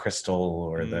the crystal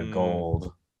or the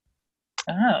gold.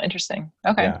 Oh, interesting.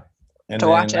 Okay. Yeah. And to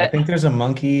watch it. I think there's a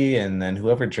monkey, and then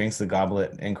whoever drinks the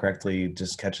goblet incorrectly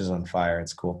just catches on fire.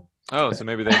 It's cool. Oh, so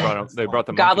maybe they brought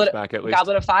the goblet monkeys back at least.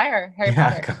 Goblet of Fire, Harry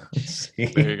Potter.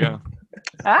 There you go.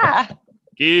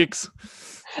 Geeks.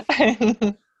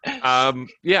 I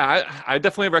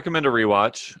definitely recommend a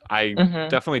rewatch. I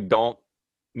definitely don't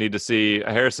need to see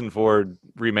Harrison Ford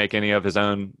remake any of his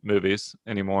own movies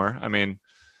anymore. I mean,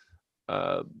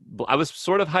 I was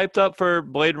sort of hyped up for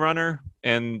Blade Runner,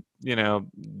 and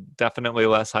definitely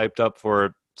less hyped up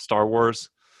for Star Wars,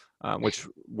 which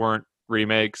weren't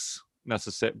remakes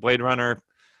necessarily. Blade Runner,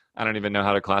 I don't even know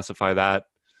how to classify that,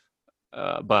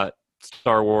 but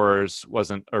Star Wars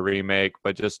wasn't a remake,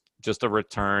 but just a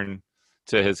return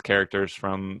to his characters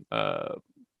from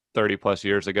 30 plus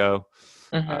years ago.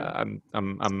 I'm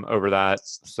over that.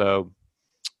 So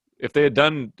if they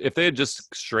had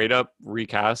just straight up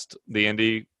recast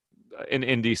an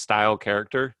indie style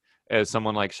character as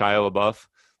someone like Shia LaBeouf,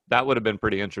 that would have been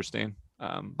pretty interesting.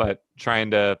 But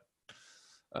trying to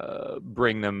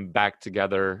bring them back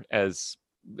together as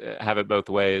have it both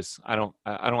ways, I don't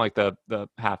like the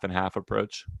half and half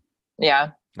approach.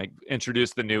 Yeah. Like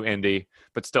introduce the new indie,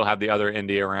 but still have the other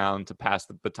indie around to pass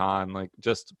the baton. Like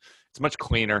it's much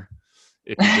cleaner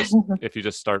if you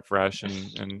just start fresh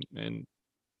and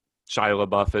Shia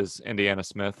LaBeouf is Indiana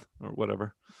Smith or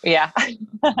whatever. Yeah.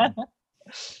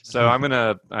 So I'm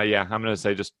gonna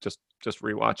say just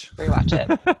rewatch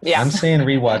it. Yeah. I'm saying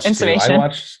rewatch too. Summation. I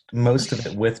watched most of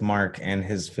it with Mark and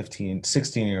his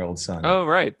 16-year-old son. Oh,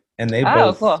 right. And they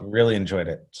both really enjoyed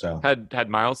it. So had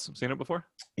Miles seen it before?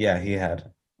 Yeah, he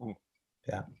had. Ooh.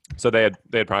 Yeah. So they had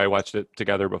probably watched it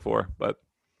together before, but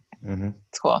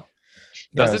it's cool.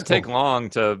 Doesn't take long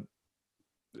to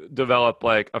develop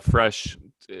like a fresh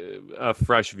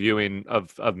viewing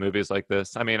of movies like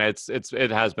this. I mean,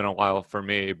 it has been a while for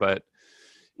me, but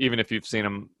even if you've seen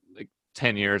them like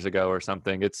 10 years ago or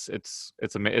something, it's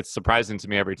surprising to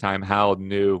me every time how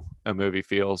new a movie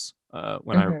feels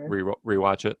when I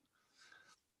rewatch it.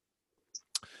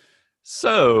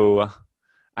 So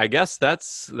I guess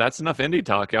that's enough indie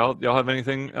talk. Y'all have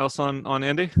anything else on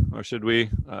indie, or should we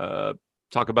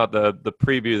talk about the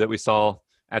preview that we saw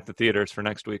at the theaters for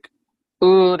next week?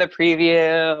 Ooh, the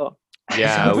preview.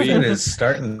 Yeah, it is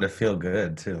starting to feel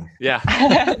good too. Yeah.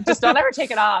 Just don't ever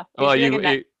take it off. Well,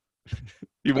 you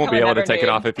won't be able to take it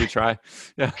off if you try.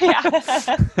 Yeah.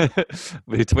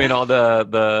 Between all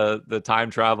the time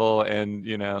travel and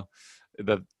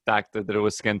the fact that it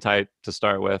was skin tight to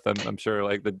start with, I'm sure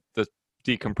like the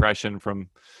decompression from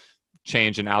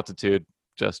change in altitude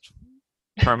just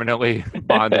permanently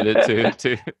bonded it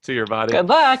to your body. Good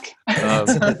luck.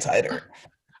 It's a bit tighter.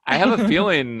 I have a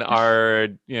feeling our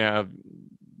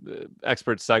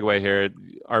expert segue here,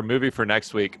 our movie for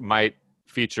next week might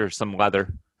feature some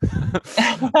leather.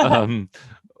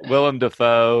 Willem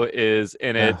Dafoe is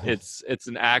in it. It's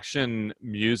an action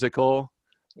musical.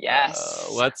 Yes.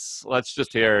 Let's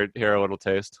just hear a little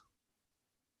taste.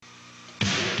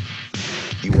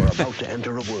 You are about to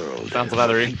enter a world. Sounds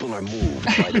leathery. People are moved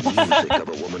by the music of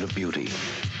a woman of beauty.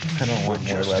 I don't want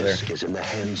more leather. Justice is in the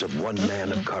hands of one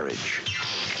man of courage.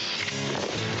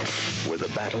 Where the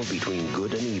battle between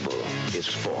good and evil is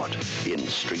fought in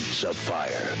Streets of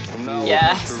Fire.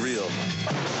 Yes. For real.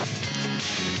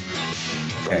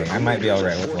 Okay, I might be all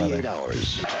right with 48 leather.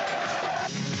 hours.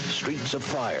 Streets of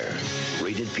Fire,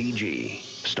 rated PG,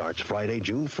 starts Friday,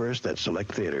 June 1st at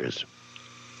select theaters.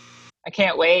 I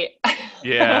can't wait.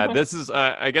 Yeah, this is.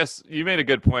 I guess you made a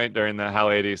good point during the Hal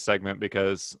 80s segment,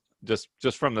 because just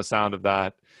from the sound of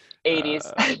that,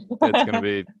 80s. it's going to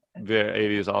be the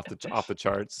 80s off the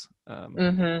charts.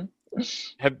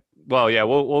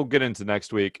 We'll get into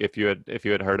next week if you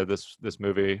had heard of this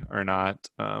movie or not.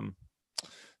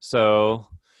 So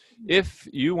if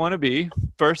you want to be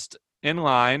first in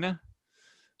line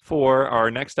for our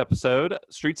next episode,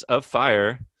 Streets of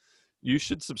Fire, you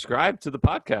should subscribe to the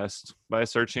podcast by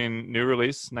searching New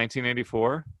Release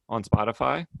 1984 on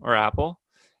Spotify or Apple.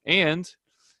 And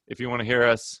if you want to hear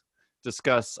us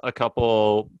discuss a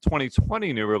couple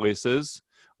 2020 new releases,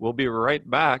 we'll be right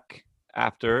back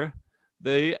after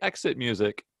the exit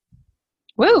music.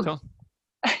 Woo!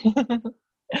 Feeling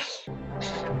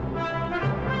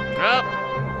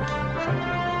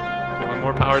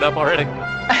more powered up already.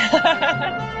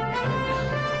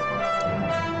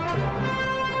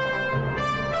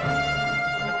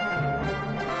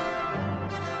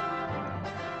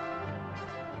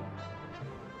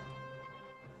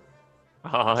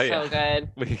 Oh, yeah. So good.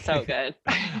 So good.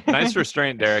 Nice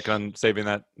restraint, Derek, on saving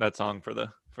that song for the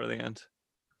end.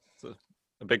 It's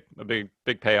a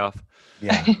big payoff.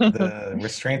 Yeah, the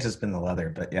restraint has been the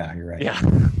leather, but yeah, you're right. Yeah,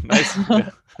 nice.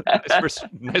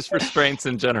 Nice restraints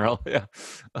in general. Yeah.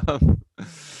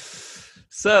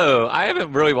 So I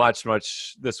haven't really watched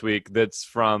much this week that's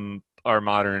from our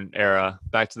modern era.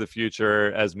 Back to the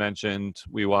Future, as mentioned,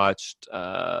 we watched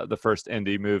the first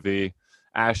indie movie.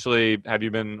 Ashley, have you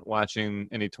been watching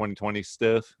any 2020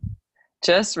 stuff?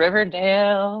 Just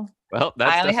Riverdale. Well,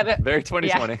 that's very 2020.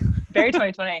 Yeah, very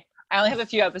 2020. I only have a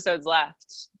few episodes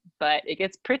left, but it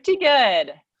gets pretty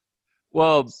good.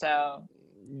 Well, So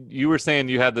you were saying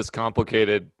you had this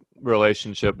complicated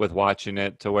relationship with watching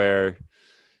it to where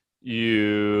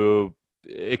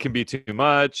it can be too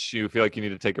much. You feel like you need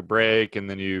to take a break, and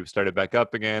then you start it back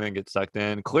up again and get sucked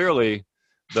in. Clearly,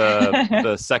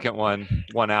 the second one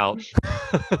won out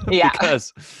Yeah.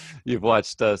 because you've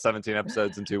watched 17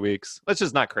 episodes in 2 weeks, which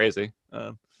is not crazy.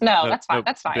 no, that's fine.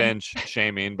 That's fine. Binge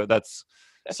shaming, but that's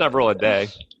several a day.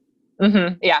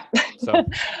 Yeah. So,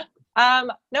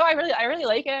 no, I really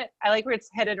like it. I like where it's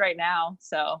headed right now.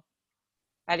 So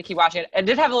I had to keep watching it. It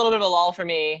did have a little bit of a lull for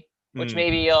me, which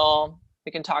maybe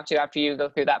we can talk to after you go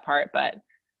through that part. But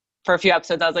for a few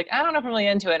episodes, I was like, I don't know if I'm really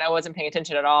into it. And I wasn't paying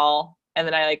attention at all. And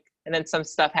then some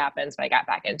stuff happens, and I got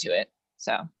back into it.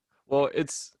 So, well,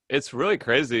 it's really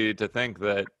crazy to think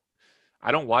that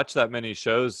I don't watch that many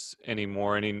shows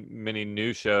anymore, many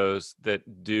new shows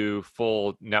that do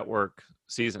full network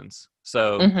seasons.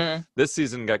 So this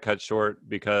season got cut short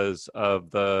because of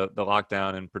the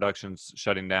lockdown and productions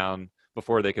shutting down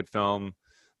before they could film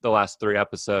the last 3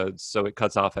 episodes. So it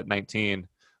cuts off at 19,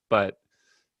 but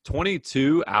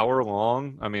 22-hour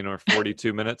long, or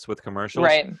 42 minutes with commercials,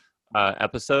 right.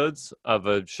 Episodes of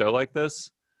a show like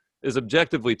this is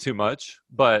objectively too much,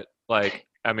 but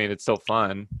it's still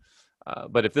fun.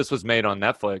 But if this was made on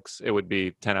Netflix, it would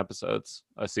be 10 episodes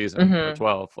a season or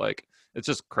 12. It's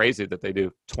just crazy that they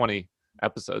do 20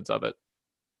 episodes of it.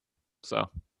 So,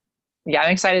 yeah,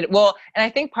 I'm excited. Well, and I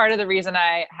think part of the reason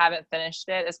I haven't finished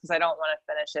it is because I don't want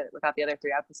to finish it without the other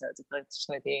 3 episodes. I feel like it's just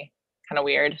going to be kind of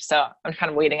weird. So I'm kind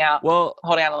of waiting out. Well,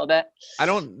 holding on a little bit. I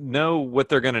don't know what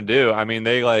they're going to do.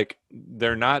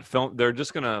 They're not they're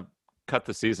just going to cut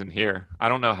the season here. I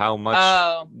don't know how much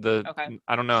I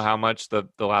don't know how much the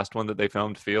last one that they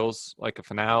filmed feels like a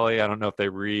finale. I don't know if they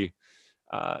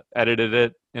edited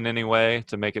it in any way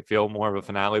to make it feel more of a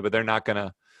finale, but they're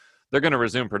going to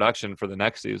resume production for the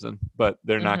next season, but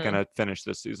they're not going to finish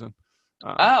this season.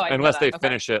 Unless they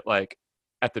finish it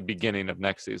at the beginning of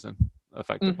next season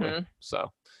effectively.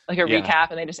 So like a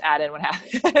recap, and they just add in what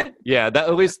happened. Yeah,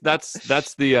 at least that's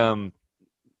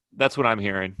what I'm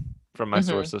hearing from my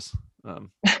sources. But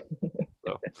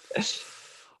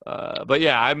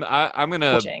yeah, I'm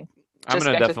gonna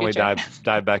definitely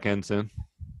dive back in soon.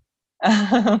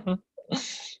 But,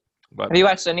 have you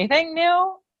watched anything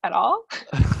new at all?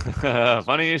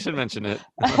 Funny you should mention it.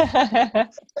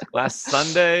 Last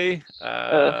Sunday,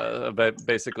 but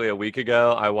basically a week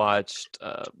ago, I watched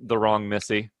The Wrong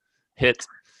Missy, hit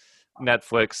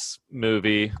Netflix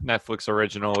movie, Netflix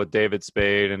original with David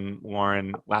Spade and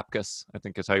Lauren Lapkus, I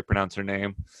think is how you pronounce her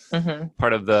name.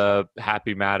 Part of the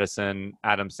Happy Madison,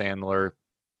 Adam Sandler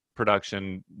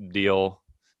production dealio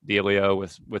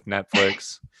with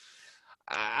Netflix.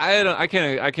 I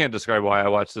can't describe why I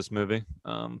watched this movie.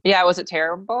 Yeah, was it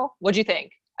terrible? What'd you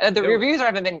think? The reviews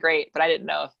haven't been great, but I didn't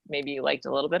know if maybe you liked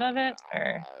a little bit of it,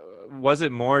 or was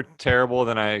it more terrible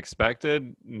than I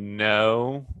expected?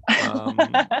 No.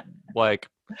 Have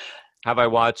I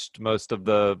watched most of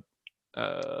the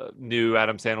new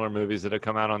Adam Sandler movies that have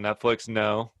come out on Netflix?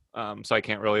 No. So I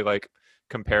can't really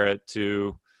compare it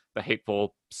to The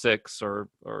Hateful Six or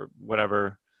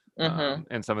whatever,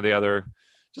 and some of the other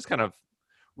just kind of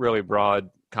really broad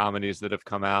comedies that have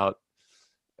come out.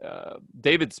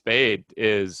 David Spade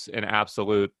is an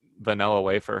absolute vanilla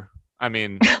wafer.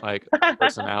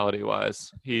 Personality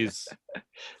wise, he's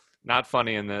not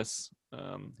funny in this.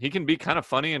 He can be kind of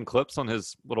funny in clips on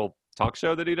his little talk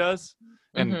show that he does.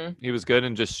 And he was good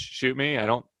in Just Shoot Me. I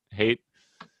don't hate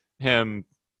him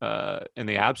in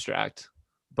the abstract,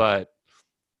 but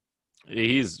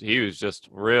he was just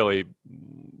really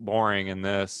boring in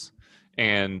this.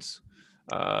 And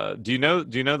do you know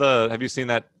have you seen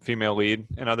that female lead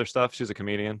in other stuff? She's a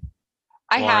comedian.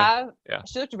 I Lauren? have. Yeah.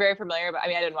 She looked very familiar, but I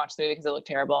didn't watch the movie because it looked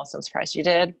terrible, so I'm surprised you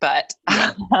did. But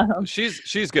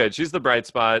she's good. She's the bright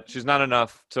spot. She's not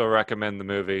enough to recommend the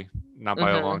movie, not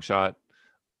by a long shot,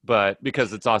 but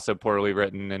because it's also poorly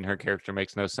written and her character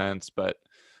makes no sense. But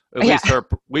at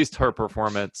least her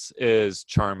performance is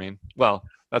charming. Well,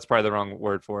 that's probably the wrong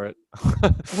word for it.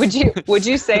 Would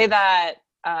you say that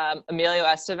Emilio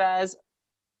Estevez?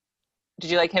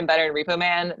 Did you like him better in Repo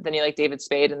Man than you like David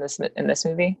Spade in this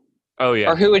movie? Oh yeah.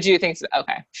 Or who would you think?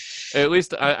 Okay. At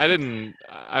least I don't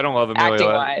love Emilio. Acting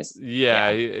wise.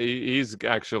 Yeah. He's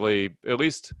actually, at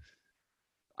least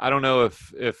I don't know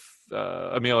if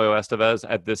Emilio Estevez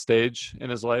at this stage in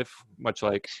his life, much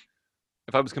like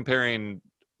if I was comparing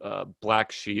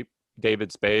Black Sheep,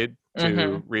 David Spade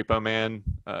to Repo Man,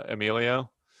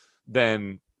 Emilio,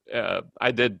 then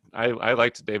I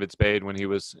liked David Spade when he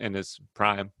was in his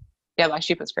prime. Yeah, Black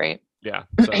Sheep was great. Yeah.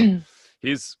 So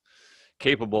he's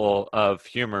capable of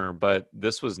humor, but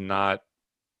this was not.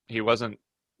 He wasn't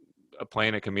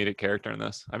playing a comedic character in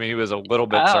this. I mean, he was a little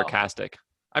bit sarcastic.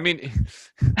 I mean,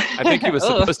 I think he was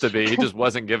supposed to be. He just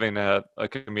wasn't giving a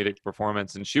comedic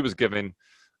performance, and she was giving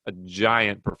a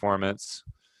giant performance,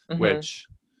 which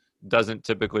doesn't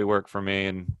typically work for me,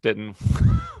 and didn't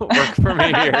work for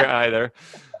me here either.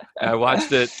 I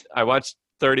watched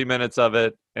 30 minutes of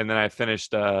it, and then I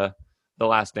finished The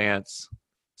Last Dance.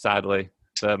 Sadly,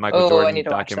 the Michael Jordan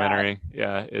documentary,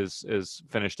 is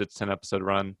finished its 10-episode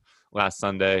run last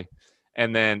Sunday,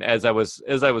 and then as I was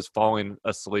falling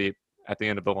asleep at the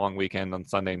end of the long weekend on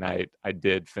Sunday night, I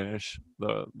did finish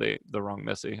the Wrong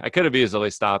Missy. I could have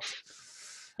easily stopped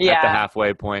at the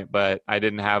halfway point, but I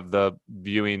didn't have the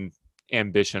viewing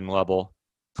ambition level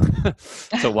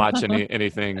to watch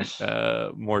anything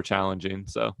more challenging.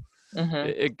 So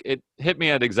it hit me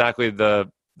at exactly the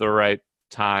right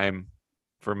time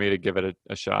for me to give it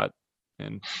a shot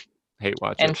and hate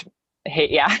watch it.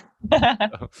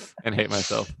 And hate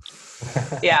myself.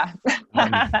 Yeah.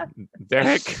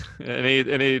 Derek,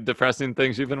 any depressing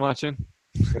things you've been watching?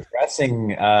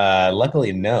 Depressing?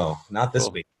 Luckily, no, not this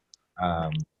week.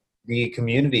 The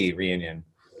Community reunion.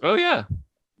 Oh yeah,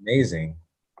 amazing.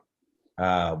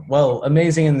 Well,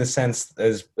 amazing in the sense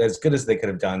as good as they could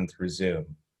have done through Zoom.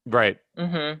 Right.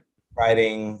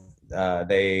 Writing.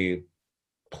 They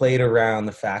played around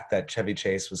the fact that Chevy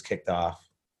Chase was kicked off.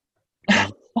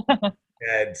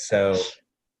 And so,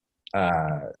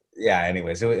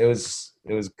 anyways, it was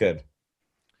good.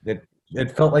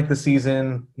 It felt like the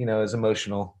season, is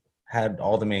emotional. Had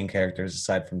all the main characters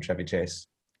aside from Chevy Chase.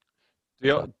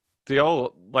 Do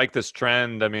y'all like this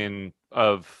trend? I mean,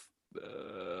 of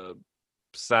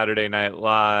Saturday Night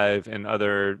Live and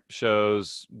other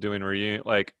shows doing reunion,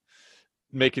 like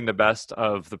making the best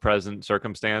of the present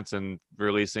circumstance and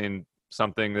releasing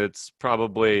something that's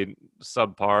probably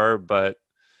subpar, but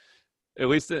at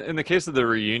least in the case of the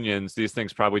reunions, these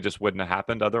things probably just wouldn't have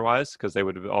happened otherwise, because they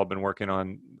would have all been working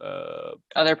on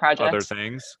other projects, other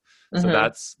things. So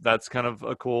that's kind of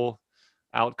a cool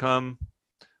outcome.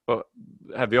 But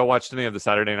have you all watched any of the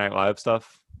Saturday Night Live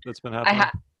stuff that's been happening?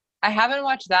 I haven't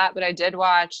watched that, but I did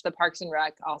watch the Parks and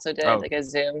Rec also did like a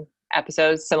Zoom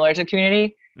episode similar to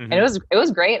Community. And it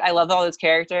was great. I loved all those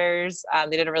characters.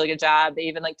 They did a really good job. They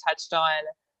even touched on,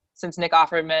 since Nick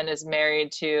Offerman is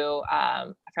married to I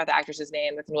forgot the actress's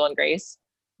name with Will and Grace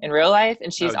in real life,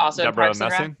 and she's also Deborah in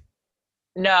Parks and Rec.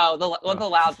 No, the one with the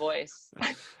loud voice.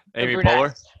 Amy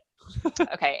Poehler.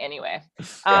 Okay. Anyway,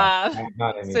 not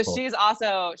Amy so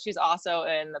Poehler. she's also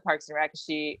in the Parks and Rec.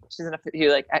 She's in a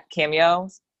few at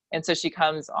cameos, and so she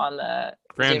comes on the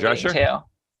Fran Zoom Drescher too.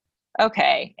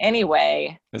 Okay.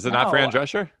 Anyway, is it not Fran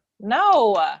Drescher?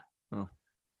 No. Oh.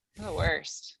 The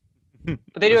worst. But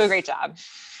they do a great job.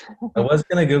 I was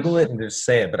going to Google it and just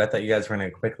say it, but I thought you guys were going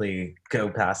to quickly go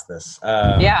past this.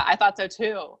 Yeah, I thought so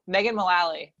too. Megan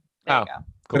Mullally. There you go. Cool.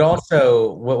 But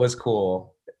also, what was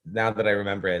cool, now that I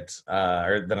remember it,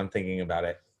 or that I'm thinking about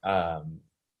it,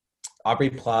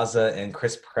 Aubrey Plaza and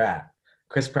Chris Pratt.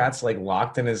 Chris Pratt's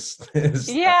locked in his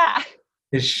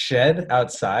shed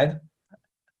outside.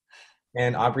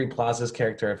 And Aubrey Plaza's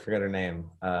character, I forget her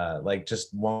name,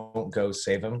 just won't go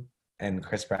save him. And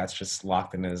Chris Pratt's just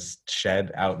locked in his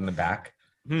shed out in the back.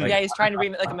 He's trying to be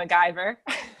like a MacGyver.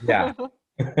 Yeah.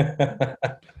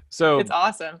 So it's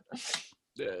awesome.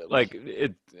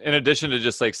 In addition to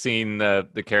just seeing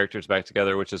the characters back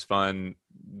together, which is fun,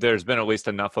 there's been at least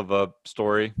enough of a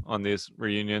story on these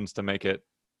reunions to make it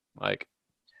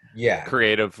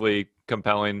creatively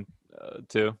compelling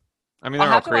too. I mean,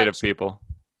 they're all creative people.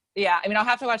 Yeah, I mean, I'll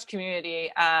have to watch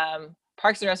Community.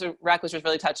 Parks and Rec was just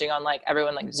really touching on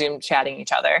everyone Zoom chatting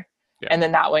each other, and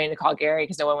then not wanting to call Gary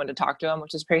because no one wanted to talk to him,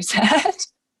 which is pretty sad.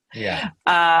 Yeah.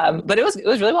 But it was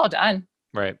really well done.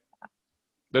 Right.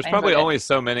 There's probably only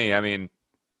so many. I mean,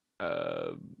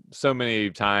 so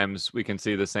many times we can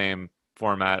see the same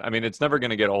format. I mean, it's never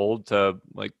going to get old to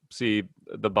see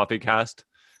the Buffy cast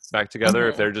back together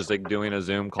if they're just doing a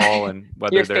Zoom call, and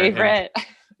whether your they're favorite.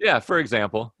 Yeah, for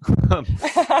example.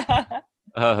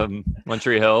 One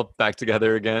Tree Hill back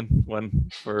together again, one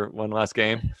last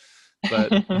game, but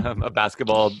a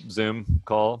basketball Zoom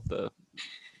call, the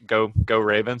go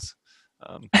Ravens.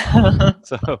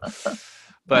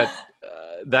 But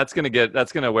that's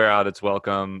gonna wear out its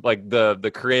welcome.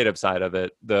 The creative side of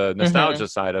it, the nostalgia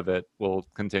side of it will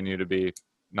continue to be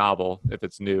novel if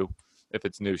it's new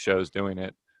shows doing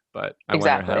it. But I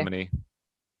wonder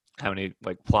how many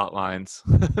plot lines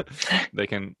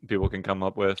people can come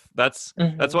up with. That's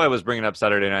why I was bringing up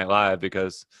Saturday Night Live,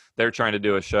 because they're trying to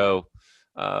do a show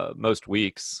most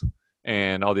weeks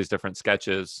and all these different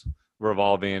sketches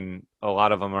revolving a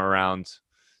lot of them around,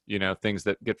 things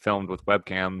that get filmed with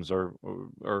webcams or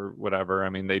whatever. I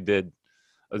mean, they did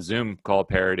a Zoom call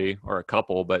parody or a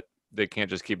couple, but they can't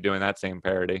just keep doing that same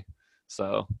parody.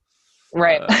 So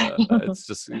Right. it's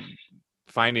just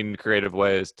finding creative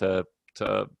ways to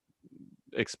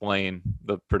explain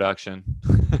the production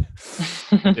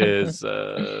is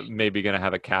maybe going to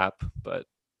have a cap, but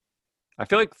I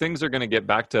feel like things are going to get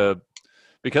back to,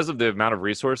 because of the amount of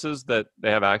resources that they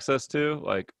have access to,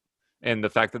 like, and the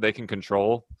fact that they can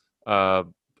control a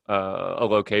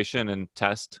location and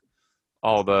test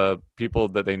all the people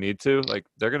that they need to, like,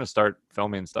 they're going to start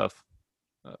filming stuff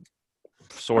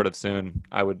sort of soon.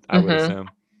 I would assume.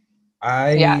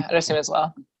 I'd assume as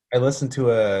well. I listened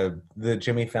to the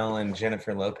Jimmy Fallon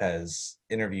Jennifer Lopez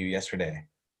interview yesterday,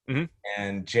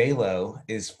 and J-Lo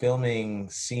is filming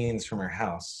scenes from her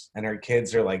house, and her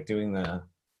kids are like doing the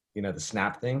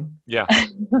snap thing. Yeah.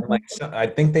 Like, so I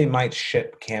think they might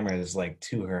ship cameras like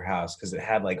to her house because it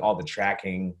had like all the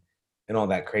tracking and all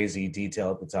that crazy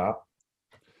detail at the top.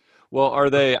 Well, are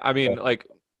they? I mean, like,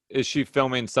 is she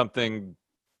filming something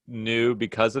new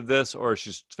because of this, or is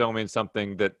she filming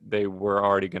something that they were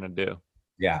already going to do?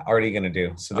 Yeah, already going to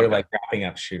do. So they're like wrapping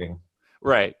up shooting.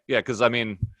 Right. Yeah, because I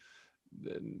mean,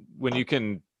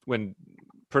 when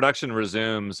production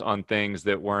resumes on things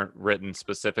that weren't written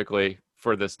specifically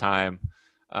for this time,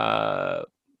 I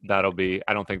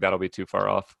don't think that'll be too far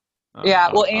off. I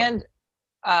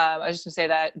was just gonna say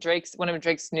that one of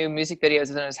Drake's new music videos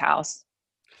is in his house.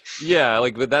 Yeah,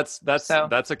 like, but that's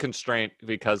a constraint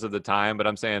because of the time. But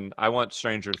I'm saying I want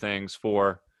Stranger Things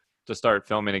 4 to start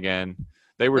filming again.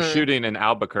 They were shooting in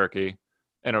Albuquerque,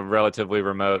 in a relatively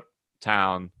remote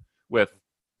town, with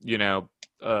not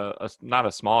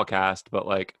a small cast, but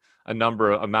like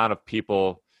amount of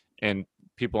people and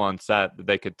people on set that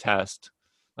they could test.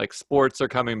 Like, sports are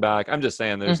coming back. I'm just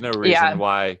saying there's no reason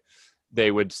why they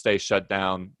would stay shut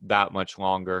down that much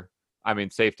longer. I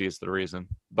mean, safety is the reason,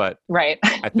 but right.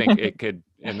 I think it could,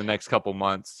 in the next couple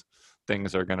months,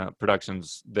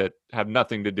 productions that have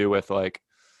nothing to do with like,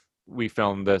 we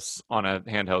filmed this on a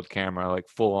handheld camera, like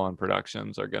full on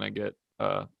productions are going to get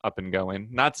up and going.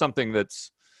 Not something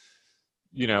that's,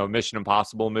 Mission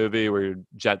Impossible movie where you're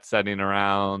jet setting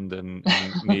around and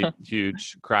need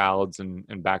huge crowds and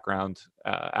background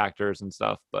actors and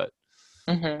stuff, but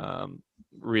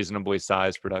reasonably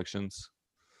sized productions.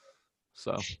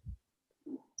 So,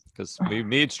 because we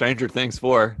need Stranger Things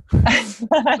 4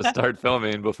 to start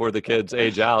filming before the kids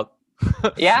age out.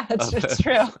 Yeah, it's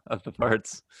true. Of the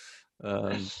parts.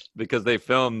 Because they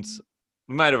filmed,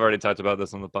 we might have already talked about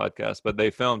this on the podcast, but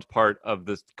they filmed part of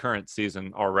this current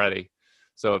season already.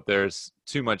 So if there's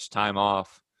too much time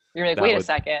off, you're like, wait a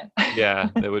second. Yeah,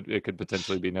 it could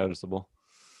potentially be noticeable.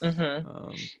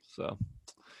 So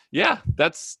yeah,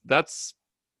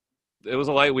 it was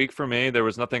a light week for me. There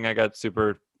was nothing I got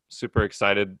super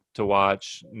excited to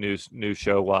watch new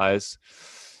show wise.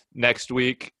 Next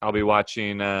week I'll be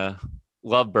watching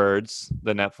Lovebirds,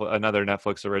 another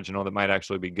Netflix original that might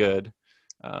actually be good.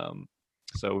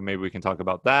 So maybe we can talk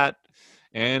about that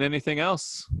and anything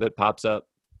else that pops up.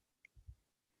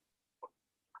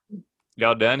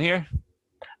 Y'all done here?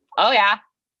 Oh yeah.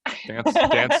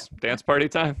 Dance party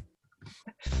time.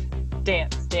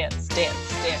 Dance.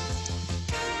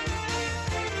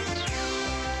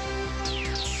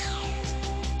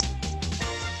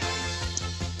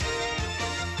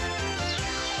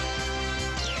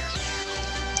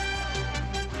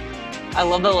 I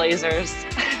love the lasers.